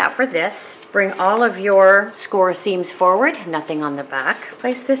we cut out for this. Bring all of your score seams forward, nothing on the back.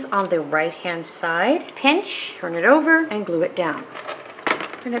 Place this on the right-hand side. Pinch, turn it over, and glue it down.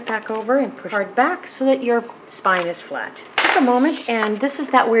 Turn it back over and push hard back so that your spine is flat. Take a moment, and this is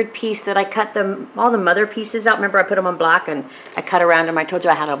that weird piece that I cut all the mother pieces out. Remember, I put them on black and I cut around them. I told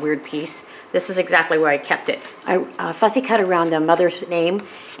you I had a weird piece. This is exactly where I kept it. I fussy cut around the mother's name,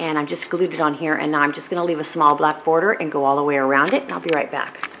 and I just glued it on here, and now I'm just going to leave a small black border and go all the way around it, and I'll be right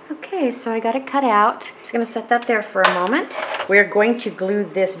back. Okay, so I got it cut out. Just going to set that there for a moment. We're going to glue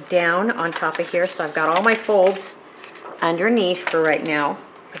this down on top of here, so I've got all my folds underneath for right now.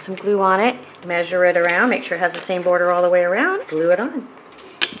 Put some glue on it, measure it around, make sure it has the same border all the way around, glue it on.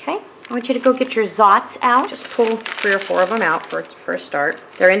 Okay, I want you to go get your zots out. Just pull 3 or 4 of them out for a start.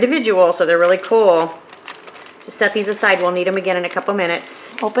 They're individual, so they're really cool. Just set these aside, we'll need them again in a couple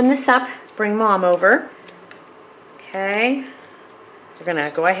minutes. Open this up, bring Mom over. Okay, we're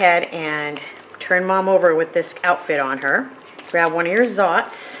gonna go ahead and turn Mom over with this outfit on her. Grab one of your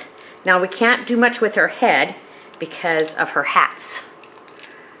zots. Now we can't do much with her head because of her hats.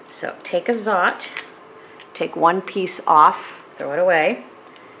 So take a zot, take one piece off, throw it away.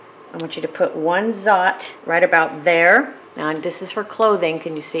 I want you to put one zot right about there. Now this is her clothing,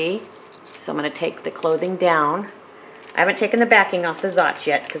 can you see? So I'm going to take the clothing down. I haven't taken the backing off the zots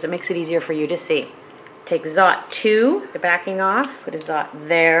yet because it makes it easier for you to see. Take zot 2, the backing off, put a zot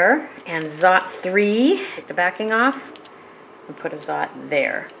there, and zot 3, take the backing off, and put a zot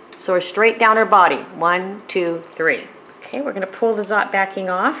there. So we're straight down her body, 1, 2, 3. Okay, we're going to pull the zot backing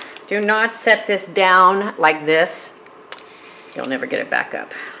off. Do not set this down like this. You'll never get it back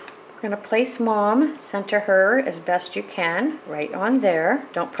up. We're going to place Mom, center her as best you can, right on there.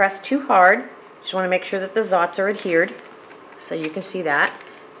 Don't press too hard. Just want to make sure that the zots are adhered so you can see that.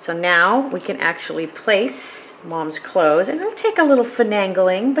 So now we can actually place Mom's clothes, and it'll take a little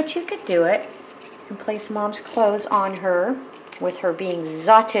finagling, but you can do it. You can place Mom's clothes on her with her being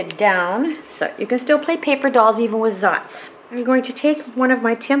zotted down. So you can still play paper dolls even with zots. I'm going to take one of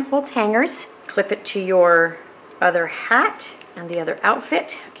my Tim Holtz hangers, clip it to your other hat and the other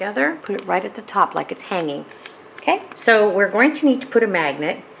outfit together, put it right at the top like it's hanging. Okay, so we're going to need to put a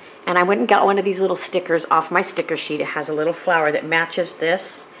magnet, and I went and got one of these little stickers off my sticker sheet. It has a little flower that matches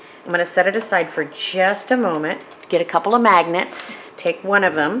this. I'm going to set it aside for just a moment. Get a couple of magnets, take one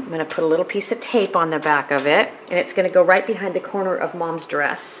of them. I'm going to put a little piece of tape on the back of it, and it's going to go right behind the corner of Mom's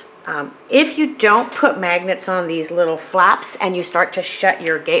dress. If you don't put magnets on these little flaps and you start to shut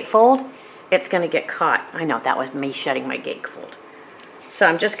your gatefold, it's going to get caught. I know, that was me shutting my gatefold. So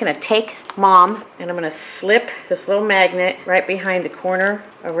I'm just going to take Mom and I'm going to slip this little magnet right behind the corner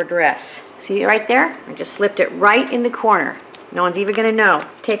of her dress. See it right there? I just slipped it right in the corner. No one's even going to know.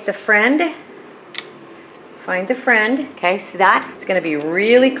 Take the friend, find the friend. Okay, so that it's going to be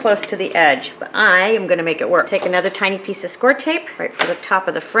really close to the edge, but I am going to make it work. Take another tiny piece of score tape right for the top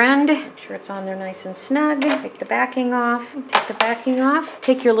of the friend. Make sure it's on there nice and snug. Take the backing off. Take the backing off.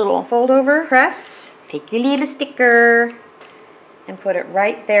 Take your little fold over press. Take your little sticker and put it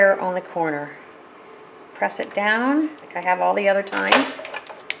right there on the corner. Press it down like I have all the other times.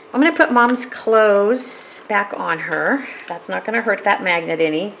 I'm going to put Mom's clothes back on her. That's not going to hurt that magnet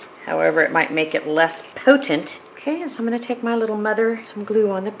any. However, it might make it less potent. Okay, so I'm going to take my little mother, some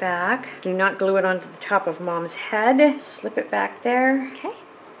glue on the back. Do not glue it onto the top of Mom's head. Slip it back there. Okay,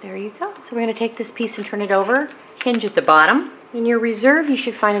 there you go. So we're going to take this piece and turn it over. Hinge at the bottom. In your reserve, you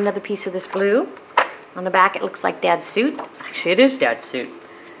should find another piece of this blue. On the back, it looks like Dad's suit. Actually, it is Dad's suit.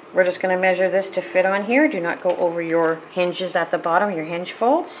 We're just going to measure this to fit on here. Do not go over your hinges at the bottom, your hinge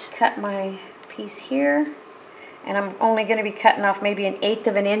folds. Cut my piece here. And I'm only going to be cutting off maybe 1/8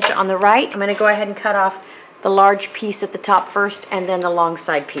 of an inch on the right. I'm going to go ahead and cut off the large piece at the top first and then the long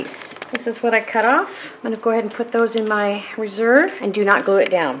side piece. This is what I cut off. I'm going to go ahead and put those in my reserve and do not glue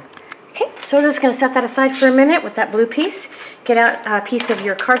it down. Okay, so we're just going to set that aside for a minute with that blue piece. Get out a piece of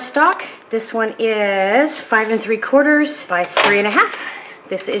your cardstock. This one is 5 3/4 by 3 1/2.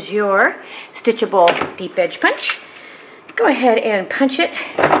 This is your stitchable deep edge punch. Go ahead and punch it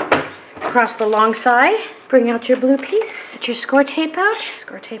across the long side. Bring out your blue piece. Get your score tape out.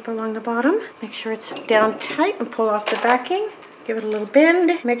 Score tape along the bottom. Make sure it's down tight and pull off the backing. Give it a little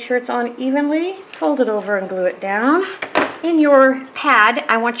bend. Make sure it's on evenly. Fold it over and glue it down. In your pad,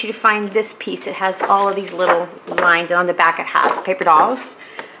 I want you to find this piece. It has all of these little lines, and on the back it has paper dolls.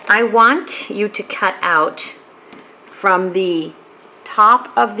 I want you to cut out from the top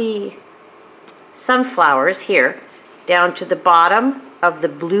of the sunflowers here down to the bottom of the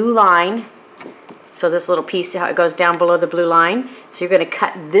blue line. So this little piece, how it goes down below the blue line. So you're going to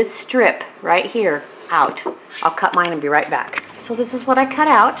cut this strip right here out. I'll cut mine and be right back. So this is what I cut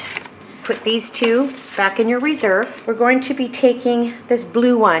out. Put these two back in your reserve. We're going to be taking this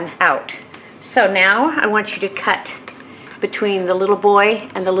blue one out. So now I want you to cut between the little boy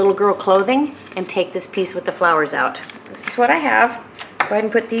and the little girl clothing and take this piece with the flowers out. This is what I have. Go ahead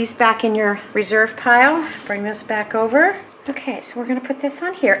and put these back in your reserve pile. Bring this back over. Okay, so we're going to put this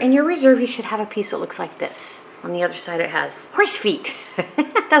on here. In your reserve, you should have a piece that looks like this. On the other side, it has horse feet.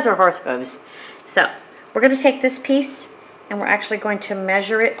 Those are horse hooves. So we're going to take this piece and we're actually going to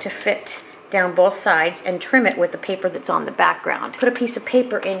measure it to fit down both sides and trim it with the paper that's on the background. Put a piece of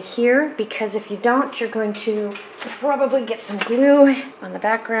paper in here because if you don't, you're going to probably get some glue on the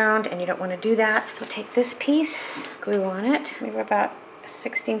background and you don't want to do that. So take this piece, glue on it, maybe about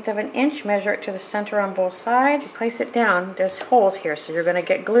 1/16 of an inch, measure it to the center on both sides, place it down. There's holes here, so you're going to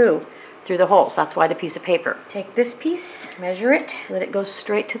get glue through the holes. That's why the piece of paper. Take this piece, measure it, let it go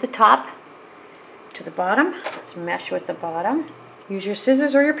straight to the top, to the bottom. Let's mesh with the bottom. Use your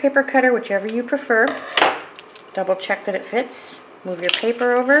scissors or your paper cutter, whichever you prefer. Double check that it fits. Move your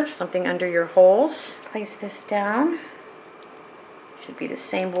paper over, something under your holes. Place this down. Should be the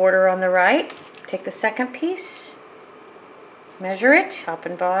same border on the right. Take the second piece. Measure it, top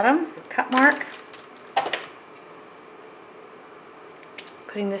and bottom, cut mark.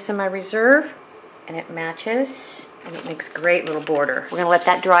 Putting this in my reserve, and it matches, and it makes a great little border. We're going to let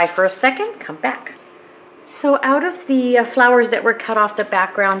that dry for a second, come back. So out of the flowers that were cut off the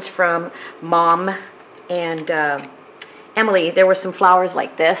backgrounds from Mom and Emily, there were some flowers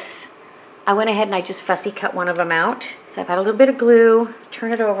like this. I went ahead and I just fussy cut one of them out. So I've had a little bit of glue,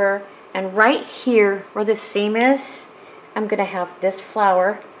 turn it over, and right here where this seam is, I'm going to have this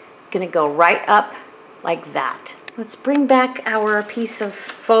flower going to go right up like that. Let's bring back our piece of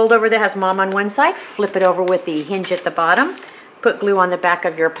fold over that has Mom on one side, flip it over with the hinge at the bottom, put glue on the back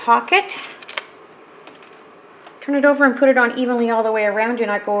of your pocket, turn it over and put it on evenly all the way around. Do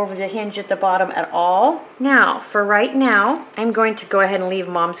not go over the hinge at the bottom at all. Now, for right now, I'm going to go ahead and leave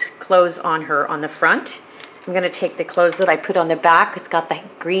Mom's clothes on her on the front. I'm going to take the clothes that I put on the back. It's got the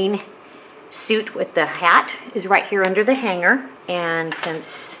green suit with the hat is right here under the hanger. And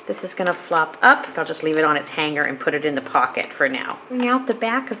since this is gonna flop up, I'll just leave it on its hanger and put it in the pocket for now. Bring out the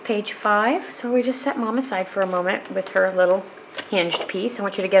back of page 5. So we just set Mom aside for a moment with her little hinged piece. I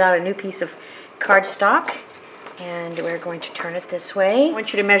want you to get out a new piece of cardstock, and we're going to turn it this way. I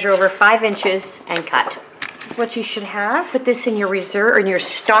want you to measure over 5 inches and cut. This is what you should have. Put this in your reserve, or in your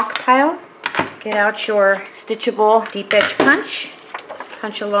stockpile. Get out your stitchable deep edge punch.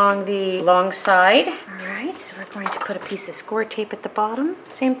 Punch along the long side. All right, so we're going to put a piece of score tape at the bottom.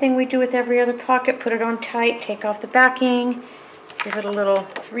 Same thing we do with every other pocket. Put it on tight, take off the backing, give it a little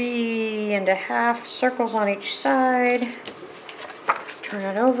 3½ circles on each side. Turn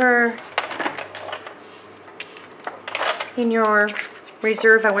it over. In your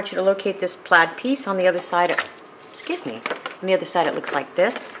reserve, I want you to locate this plaid piece on the other side. On the other side it looks like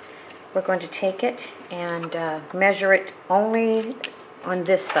this. We're going to take it and measure it only on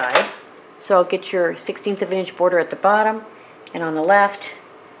this side. So get your 1/16 of an inch border at the bottom, and on the left,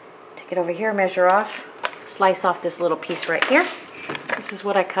 take it over here, measure off, slice off this little piece right here. This is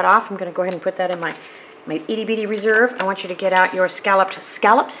what I cut off. I'm going to go ahead and put that in my itty bitty reserve. I want you to get out your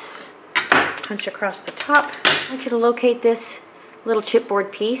scallops, punch across the top. I want you to locate this little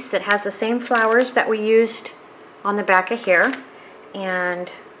chipboard piece that has the same flowers that we used on the back of here,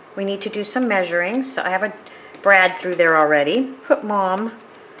 and we need to do some measuring. So I have a brad through there already. Put Mom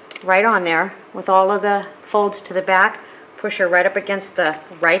right on there with all of the folds to the back. Push her right up against the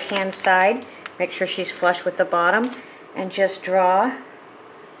right hand side. Make sure she's flush with the bottom, and just draw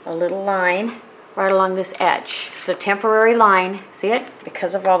a little line right along this edge. Just a temporary line. See it?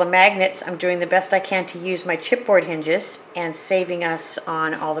 Because of all the magnets, I'm doing the best I can to use my chipboard hinges and saving us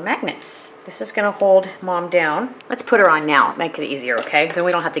on all the magnets. This is going to hold Mom down. Let's put her on now. Make it easier, okay? Then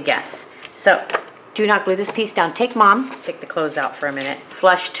we don't have to guess. So do not glue this piece down. Take Mom, take the clothes out for a minute.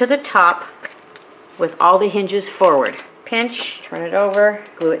 Flush to the top with all the hinges forward. Pinch, turn it over,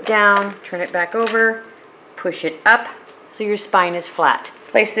 glue it down, turn it back over, push it up so your spine is flat.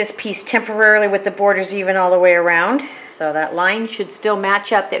 Place this piece temporarily with the borders even all the way around. So that line should still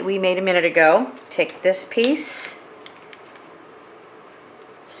match up that we made a minute ago. Take this piece,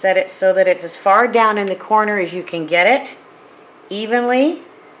 set it so that it's as far down in the corner as you can get it, evenly,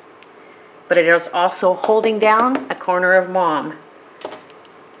 but it is also holding down a corner of Mom.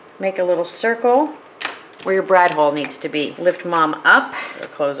 Make a little circle where your brad hole needs to be. Lift Mom up,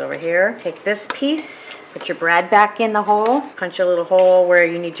 close over here. Take this piece, put your brad back in the hole, punch a little hole where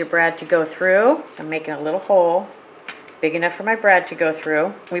you need your brad to go through. So I'm making a little hole, big enough for my brad to go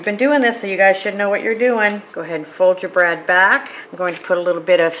through. We've been doing this, so you guys should know what you're doing. Go ahead and fold your brad back. I'm going to put a little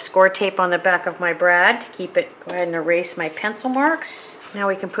bit of score tape on the back of my brad to keep it. Go ahead and erase my pencil marks. Now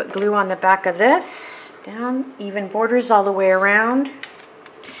we can put glue on the back of this. Down, even borders all the way around.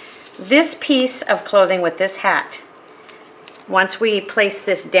 This piece of clothing with this hat, once we place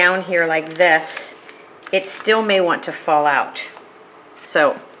this down here like this, it still may want to fall out.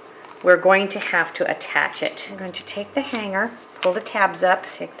 So we're going to have to attach it. I'm going to take the hanger, pull the tabs up,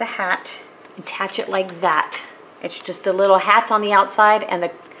 take the hat, attach it like that. It's just the little hats on the outside and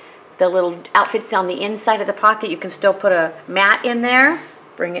the little outfits on the inside of the pocket. You can still put a mat in there.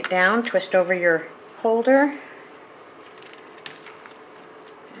 Bring it down, twist over your holder.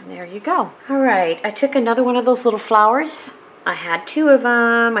 And there you go. All right, I took another one of those little flowers. I had 2 of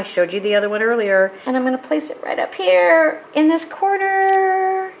them. I showed you the other one earlier. And I'm going to place it right up here in this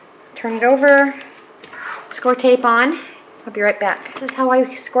corner. Turn it over. Score tape on. I'll be right back. This is how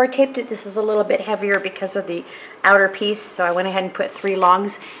I score taped it. This is a little bit heavier because of the outer piece, so I went ahead and put 3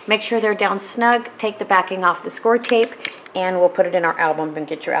 longs. Make sure they're down snug. Take the backing off the score tape, and we'll put it in our album and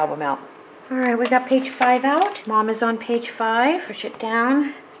get your album out. All right, we got page 5 out. Mom is on page 5. Push it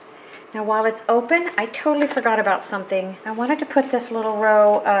down. Now while it's open, I totally forgot about something. I wanted to put this little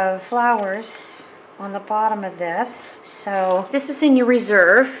row of flowers on the bottom of this. So this is in your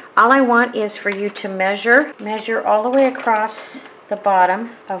reserve. All I want is for you to measure all the way across the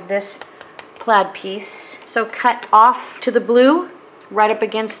bottom of this plaid piece. So cut off to the blue, right up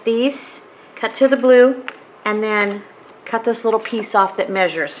against these. Cut to the blue, and then cut this little piece off that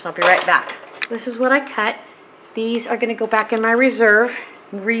measures. I'll be right back. This is what I cut. These are gonna go back in my reserve.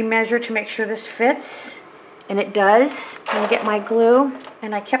 Remeasure to make sure this fits, and it does. I'm gonna get my glue,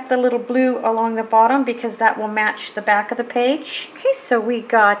 and I kept the little blue along the bottom because that will match the back of the page. Okay, so we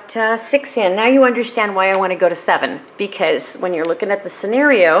got 6 in. Now you understand why I want to go to 7, because when you're looking at the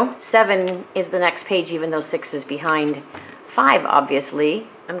scenario, 7 is the next page, even though 6 is behind 5, obviously.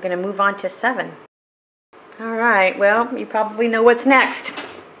 I'm gonna move on to 7. All right, well, you probably know what's next.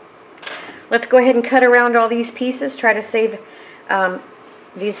 Let's go ahead and cut around all these pieces, try to save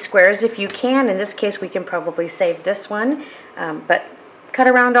these squares if you can. In this case, we can probably save this one, but cut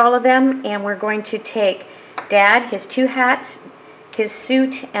around all of them, and we're going to take Dad, his 2 hats, his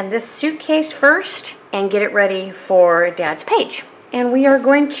suit, and this suitcase first, and get it ready for Dad's page. And we are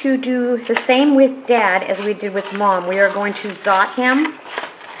going to do the same with Dad as we did with Mom. We are going to zot him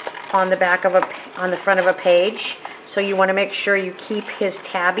on the back of on the front of a page. So you want to make sure you keep his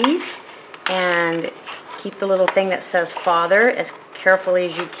tabbies and keep the little thing that says Father as carefully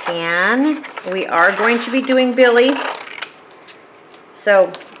as you can. We are going to be doing Billy.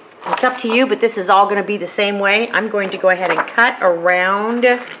 So it's up to you, but this is all going to be the same way. I'm going to go ahead and cut around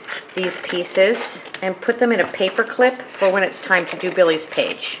these pieces and put them in a paper clip for when it's time to do Billy's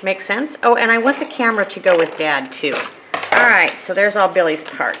page. Make sense? Oh, and I want the camera to go with Dad too. Alright, so there's all Billy's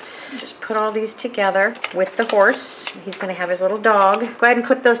parts. Just put all these together with the horse. He's going to have his little dog. Go ahead and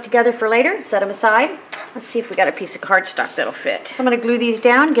clip those together for later. Set them aside. Let's see if we got a piece of cardstock that'll fit. So I'm going to glue these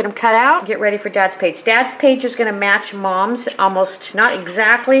down, get them cut out, get ready for Dad's page. Dad's page is going to match Mom's, almost, not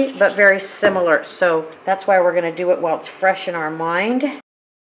exactly, but very similar. So that's why we're going to do it while it's fresh in our mind.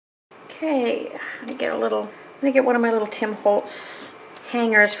 Okay, I'm going to get one of my little Tim Holtz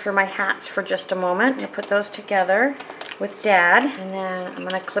hangers for my hats for just a moment. I'm going to put those together with Dad, and then I'm going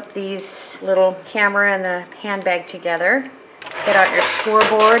to clip these little camera and the handbag together. Let's get out your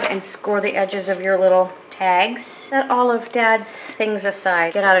scoreboard and score the edges of your little tags. Set all of Dad's things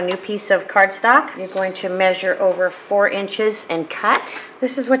aside. Get out a new piece of cardstock. You're going to measure over 4 inches and cut.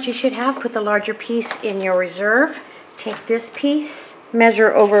 This is what you should have. Put the larger piece in your reserve. Take this piece,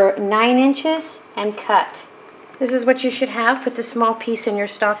 measure over 9 inches and cut. This is what you should have. Put the small piece in your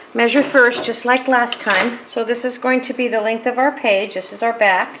stock. Measure first, just like last time. So this is going to be the length of our page. This is our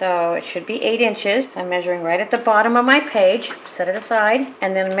back, so it should be 8 inches. So I'm measuring right at the bottom of my page. Set it aside.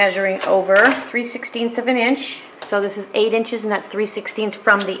 And then measuring over 3/16 of an inch. So this is 8 inches, and that's 3/16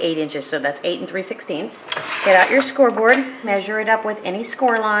 from the 8 inches. So that's 8 3/16. Get out your scoreboard. Measure it up with any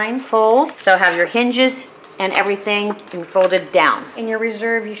score line. Fold. So have your hinges and everything folded down. In your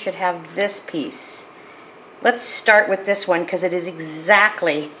reserve, you should have this piece. Let's start with this one because it is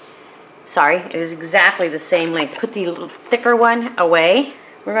exactly the same length. Put the little thicker one away.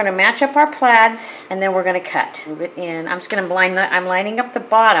 We're going to match up our plaids, and then we're going to cut. Move it in. I'm lining up the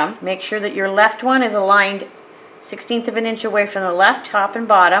bottom. Make sure that your left one is aligned 1/16 of an inch away from the left top and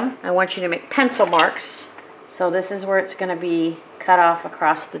bottom. I want you to make pencil marks. So this is where it's going to be cut off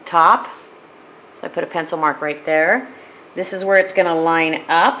across the top. So I put a pencil mark right there. This is where it's going to line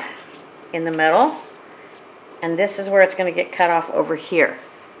up in the middle. And this is where it's going to get cut off over here.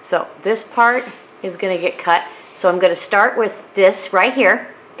 So this part is going to get cut. So I'm going to start with this right here.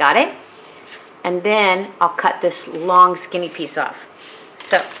 Got it? And then I'll cut this long skinny piece off.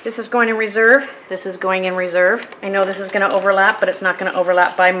 So this is going in reserve. This is going in reserve. I know this is going to overlap, but it's not going to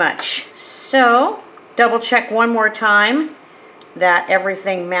overlap by much. So double check one more time that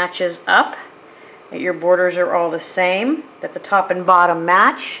everything matches up, that your borders are all the same, that the top and bottom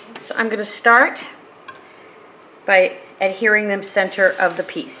match. So I'm going to start by adhering them center of the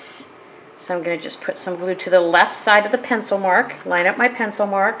piece. So I'm going to just put some glue to the left side of the pencil mark, line up my pencil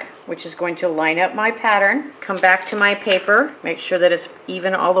mark, which is going to line up my pattern. Come back to my paper, make sure that it's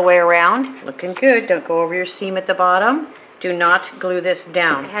even all the way around. Looking good. Don't go over your seam at the bottom. Do not glue this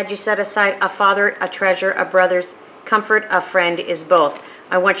down. I had you set aside a father, a treasure, a brother's comfort, a friend is both.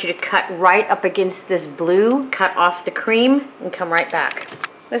 I want you to cut right up against this blue, cut off the cream, and come right back.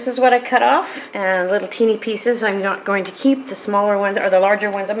 This is what I cut off, and little teeny pieces I'm not going to keep. The smaller ones, or the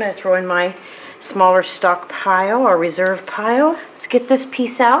larger ones, I'm going to throw in my smaller stock pile or reserve pile. Let's get this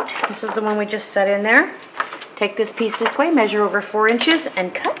piece out. This is the one we just set in there. Take this piece this way, measure over 4 inches,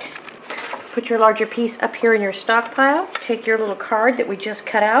 and cut. Put your larger piece up here in your stock pile. Take your little card that we just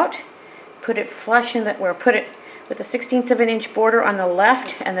cut out, put it flush in that, or put it with a 1/16 of an inch border on the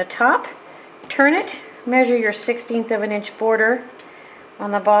left and the top. Turn it, measure your 1/16 of an inch border on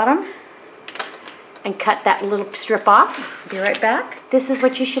the bottom, and cut that little strip off. Be right back. This is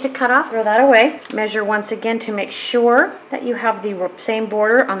what you should have cut off. Throw that away. Measure once again to make sure that you have the same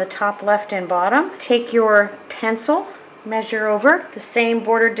border on the top, left, and bottom. Take your pencil, measure over the same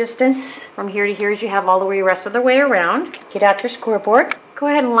border distance from here to here as you have all the way rest of the way around. Get out your scoreboard. Go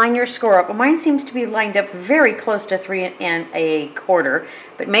ahead and line your score up. Well, mine seems to be lined up very close to 3 1/4,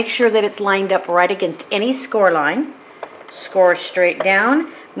 but make sure that it's lined up right against any score line. Score straight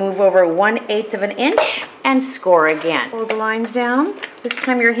down, move over 1/8 of an inch, and score again. Fold the lines down. This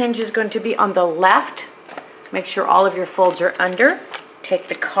time your hinge is going to be on the left. Make sure all of your folds are under. Take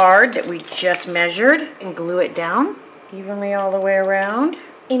the card that we just measured and glue it down evenly all the way around.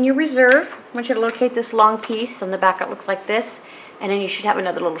 In your reserve, I want you to locate this long piece on the back. It looks like this. And then you should have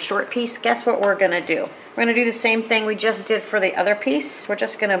another little short piece. Guess what we're gonna do? We're gonna do the same thing we just did for the other piece. We're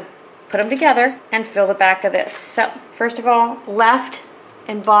just gonna put them together and fill the back of this. So first of all, left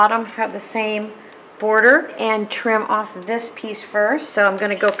and bottom have the same border, and trim off this piece first. So I'm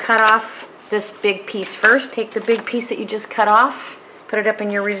gonna go cut off this big piece first. Take the big piece that you just cut off, put it up in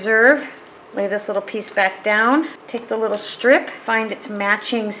your reserve, lay this little piece back down, take the little strip, find its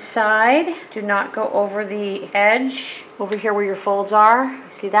matching side. Do not go over the edge, over here where your folds are. You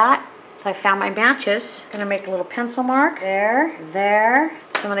see that? So I found my matches. I'm gonna make a little pencil mark, there, there.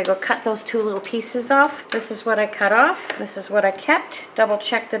 So I'm gonna go cut those two little pieces off. This is what I cut off. This is what I kept. Double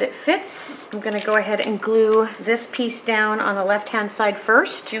check that it fits. I'm gonna go ahead and glue this piece down on the left-hand side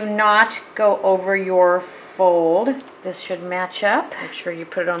first. Do not go over your fold. This should match up. Make sure you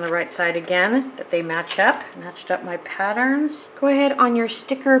put it on the right side again, that they match up. Matched up my patterns. Go ahead on your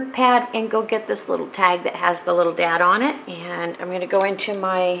sticker pad and go get this little tag that has the little dad on it. And I'm gonna go into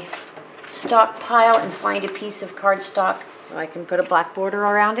my stockpile and find a piece of cardstock so I can put a black border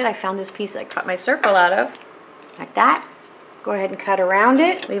around it. I found this piece I cut my circle out of, like that. Go ahead and cut around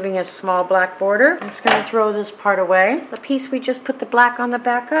it, leaving a small black border. I'm just gonna throw this part away. The piece we just put the black on the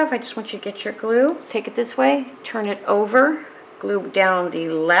back of, I just want you to get your glue. Take it this way, turn it over, glue down the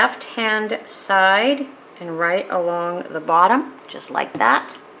left-hand side and right along the bottom, just like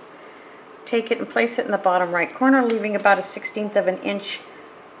that. Take it and place it in the bottom right corner, leaving about a 1/16 of an inch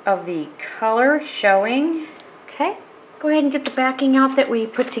of the color showing. Okay, go ahead and get the backing out that we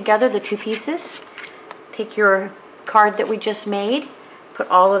put together, the two pieces. Take your card that we just made, put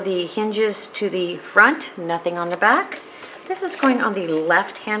all of the hinges to the front, nothing on the back. This is going on the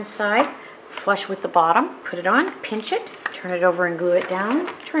left hand side, flush with the bottom. Put it on, pinch it, turn it over and glue it down.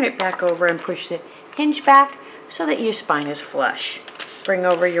 Turn it back over and push the hinge back so that your spine is flush. Bring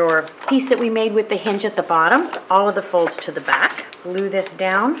over your piece that we made with the hinge at the bottom, all of the folds to the back. Glue this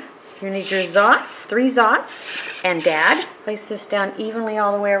down. You need your zots, 3 zots, and dad. Place this down evenly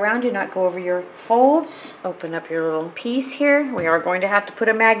all the way around. Do not go over your folds. Open up your little piece here. We are going to have to put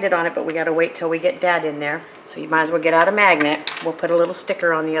a magnet on it, but we gotta wait till we get dad in there. So you might as well get out a magnet. We'll put a little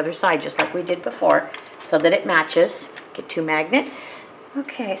sticker on the other side, just like we did before, so that it matches. Get 2 magnets.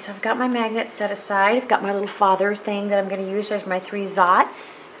 Okay, so I've got my magnets set aside. I've got my little father thing that I'm gonna use. There's my 3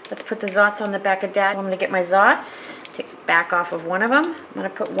 zots. Let's put the zots on the back of dad. So I'm gonna get my zots, take the back off of one of them. I'm gonna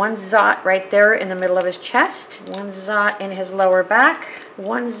put 1 zot right there in the middle of his chest, 1 zot in his lower back,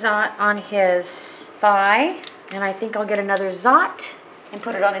 1 zot on his thigh, and I think I'll get another zot and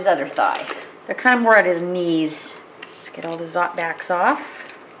put it on his other thigh. They're kind of more at his knees. Let's get all the zot backs off.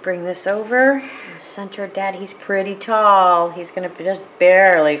 Bring this over, center dad. He's pretty tall. He's gonna just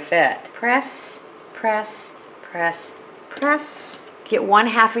barely fit. Press, press, press, press. Get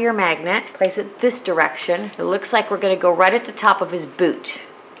 1/2 of your magnet, place it this direction. It looks like we're gonna go right at the top of his boot.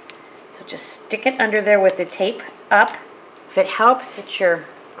 So just stick it under there with the tape up. If it helps, get your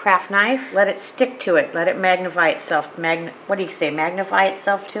craft knife, let it stick to it. Let it magnify itself. What do you say, magnify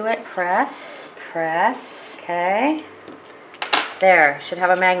itself to it? Press, press, okay. There, should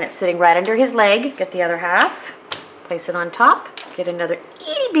have a magnet sitting right under his leg. Get the other half, place it on top. Get another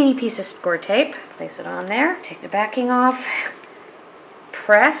itty bitty piece of score tape, place it on there. Take the backing off.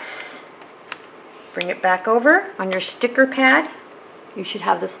 Press, bring it back over. On your sticker pad, you should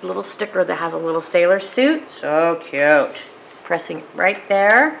have this little sticker that has a little sailor suit. So cute. Pressing it right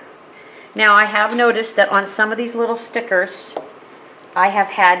there. Now I have noticed that on some of these little stickers, I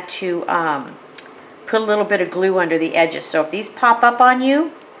have had to put a little bit of glue under the edges. So if these pop up on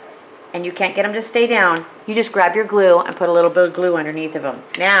you and you can't get them to stay down, you just grab your glue and put a little bit of glue underneath of them.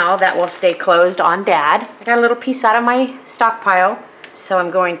 Now that will stay closed on dad. I got a little piece out of my stockpile. So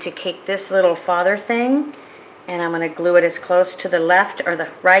I'm going to take this little father thing and I'm going to glue it as close to the left or the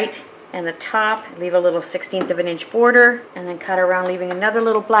right and the top. Leave a little 1/16 of an inch border and then cut around, leaving another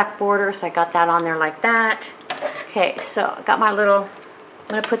little black border. So I got that on there like that. Okay, so I got my little, I'm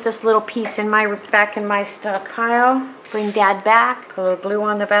going to put this little piece in back in my stockpile. Bring dad back, put a little glue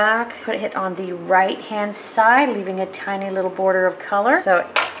on the back, put it on the right hand side, leaving a tiny little border of color. So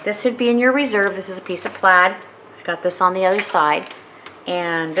this should be in your reserve. This is a piece of plaid. I've got this on the other side.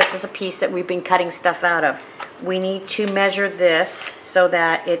 And this is a piece that we've been cutting stuff out of. We need to measure this so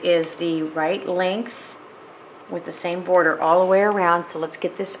that it is the right length with the same border all the way around. So let's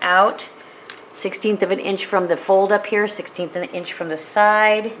get this out. 1/16 of an inch from the fold up here, 1/16 of an inch from the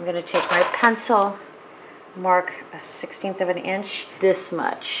side. I'm going to take my pencil, mark a 1/16 of an inch, this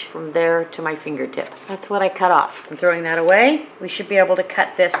much from there to my fingertip. That's what I cut off. I'm throwing that away. We should be able to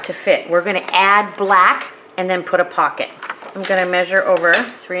cut this to fit. We're going to add black and then put a pocket. I'm going to measure over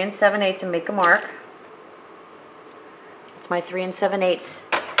 3 7/8 and make a mark. Let's my 3 7/8.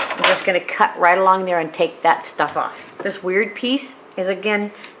 I'm just going to cut right along there and take that stuff off. This weird piece is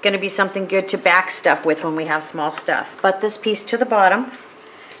again going to be something good to back stuff with when we have small stuff. Butt this piece to the bottom,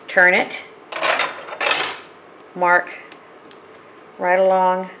 turn it, mark right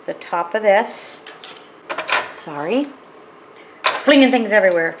along the top of this. Sorry. Flinging things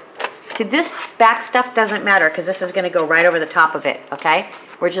everywhere. See, this back stuff doesn't matter because this is going to go right over the top of it, okay?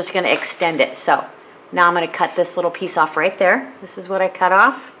 We're just going to extend it. So now I'm going to cut this little piece off right there. This is what I cut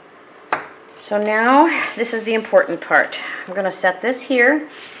off. So now this is the important part. I'm going to set this here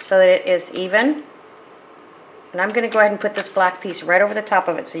so that it is even. And I'm going to go ahead and put this black piece right over the top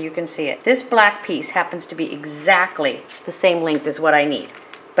of it so you can see it. This black piece happens to be exactly the same length as what I need.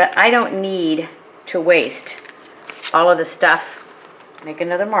 But I don't need to waste all of the stuff. Make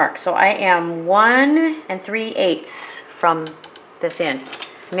another mark. So I am 1 3/8 from this end.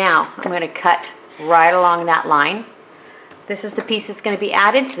 Now I'm going to cut right along that line. This is the piece that's going to be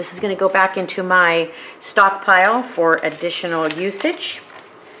added. This is going to go back into my stockpile for additional usage.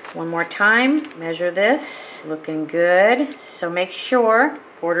 One more time, measure this, looking good. So make sure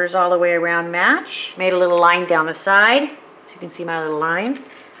borders all the way around match. Made a little line down the side, so you can see my little line.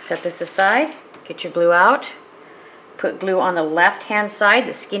 Set this aside, get your glue out. Put glue on the left-hand side,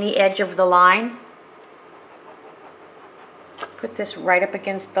 the skinny edge of the line. Put this right up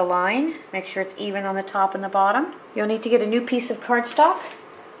against the line. Make sure it's even on the top and the bottom. You'll need to get a new piece of cardstock.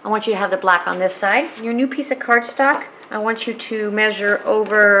 I want you to have the black on this side. Your new piece of cardstock, I want you to measure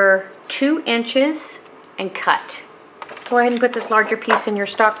over 2 inches and cut. Go ahead and put this larger piece in your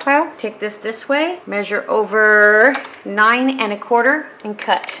stockpile. Take this way, measure over 9 1/4 and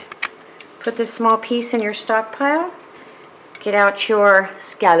cut. Put this small piece in your stockpile. Get out your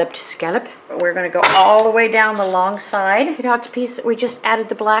scallop. We're going to go all the way down the long side. Get out the piece that we just added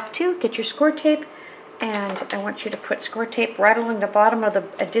the black to. Get your score tape, and I want you to put score tape right along the bottom of the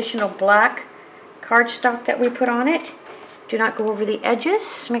additional black cardstock that we put on it. Do not go over the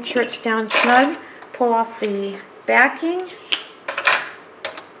edges. Make sure it's down snug. Pull off the backing.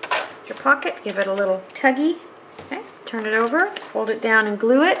 Get your pocket. Give it a little tuggy. Okay. Turn it over. Fold it down and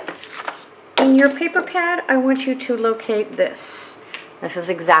glue it. In your paper pad, I want you to locate this. This is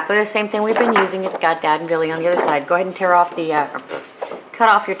exactly the same thing we've been using. It's got Dad and Billy on the other side. Go ahead and tear off the, cut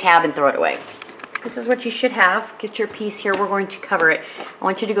off your tab and throw it away. This is what you should have. Get your piece here. We're going to cover it. I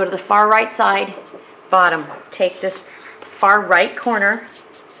want you to go to the far right side, bottom. Take this far right corner,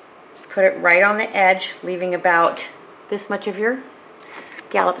 put it right on the edge, leaving about this much of your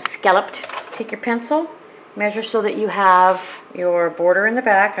scalloped. Take your pencil. Measure so that you have your border in the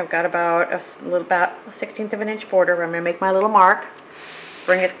back. I've got about a 1/16 of an inch border. I'm going to make my little mark.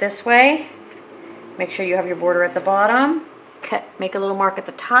 Bring it this way. Make sure you have your border at the bottom. Make a little mark at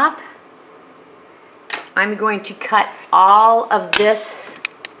the top. I'm going to cut all of this.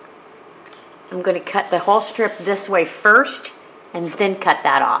 I'm going to cut the whole strip this way first and then cut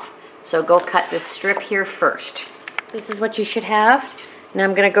that off. So go cut this strip here first. This is what you should have. Now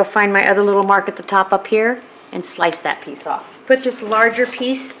I'm going to go find my other little mark at the top up here and slice that piece off. Put this larger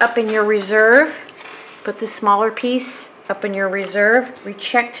piece up in your reserve. Put this smaller piece up in your reserve.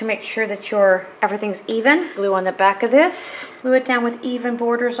 Recheck to make sure that everything's even. Glue on the back of this. Glue it down with even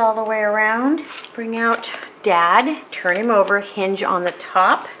borders all the way around. Bring out Dad. Turn him over. Hinge on the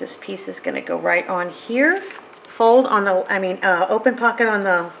top. This piece is going to go right on here. Fold on the, open pocket on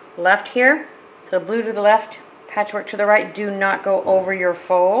the left here. So blue to the left. Patchwork to the right. Do not go over your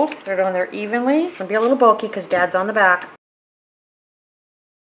fold. Put it on there evenly. It's going to be a little bulky because Dad's on the back.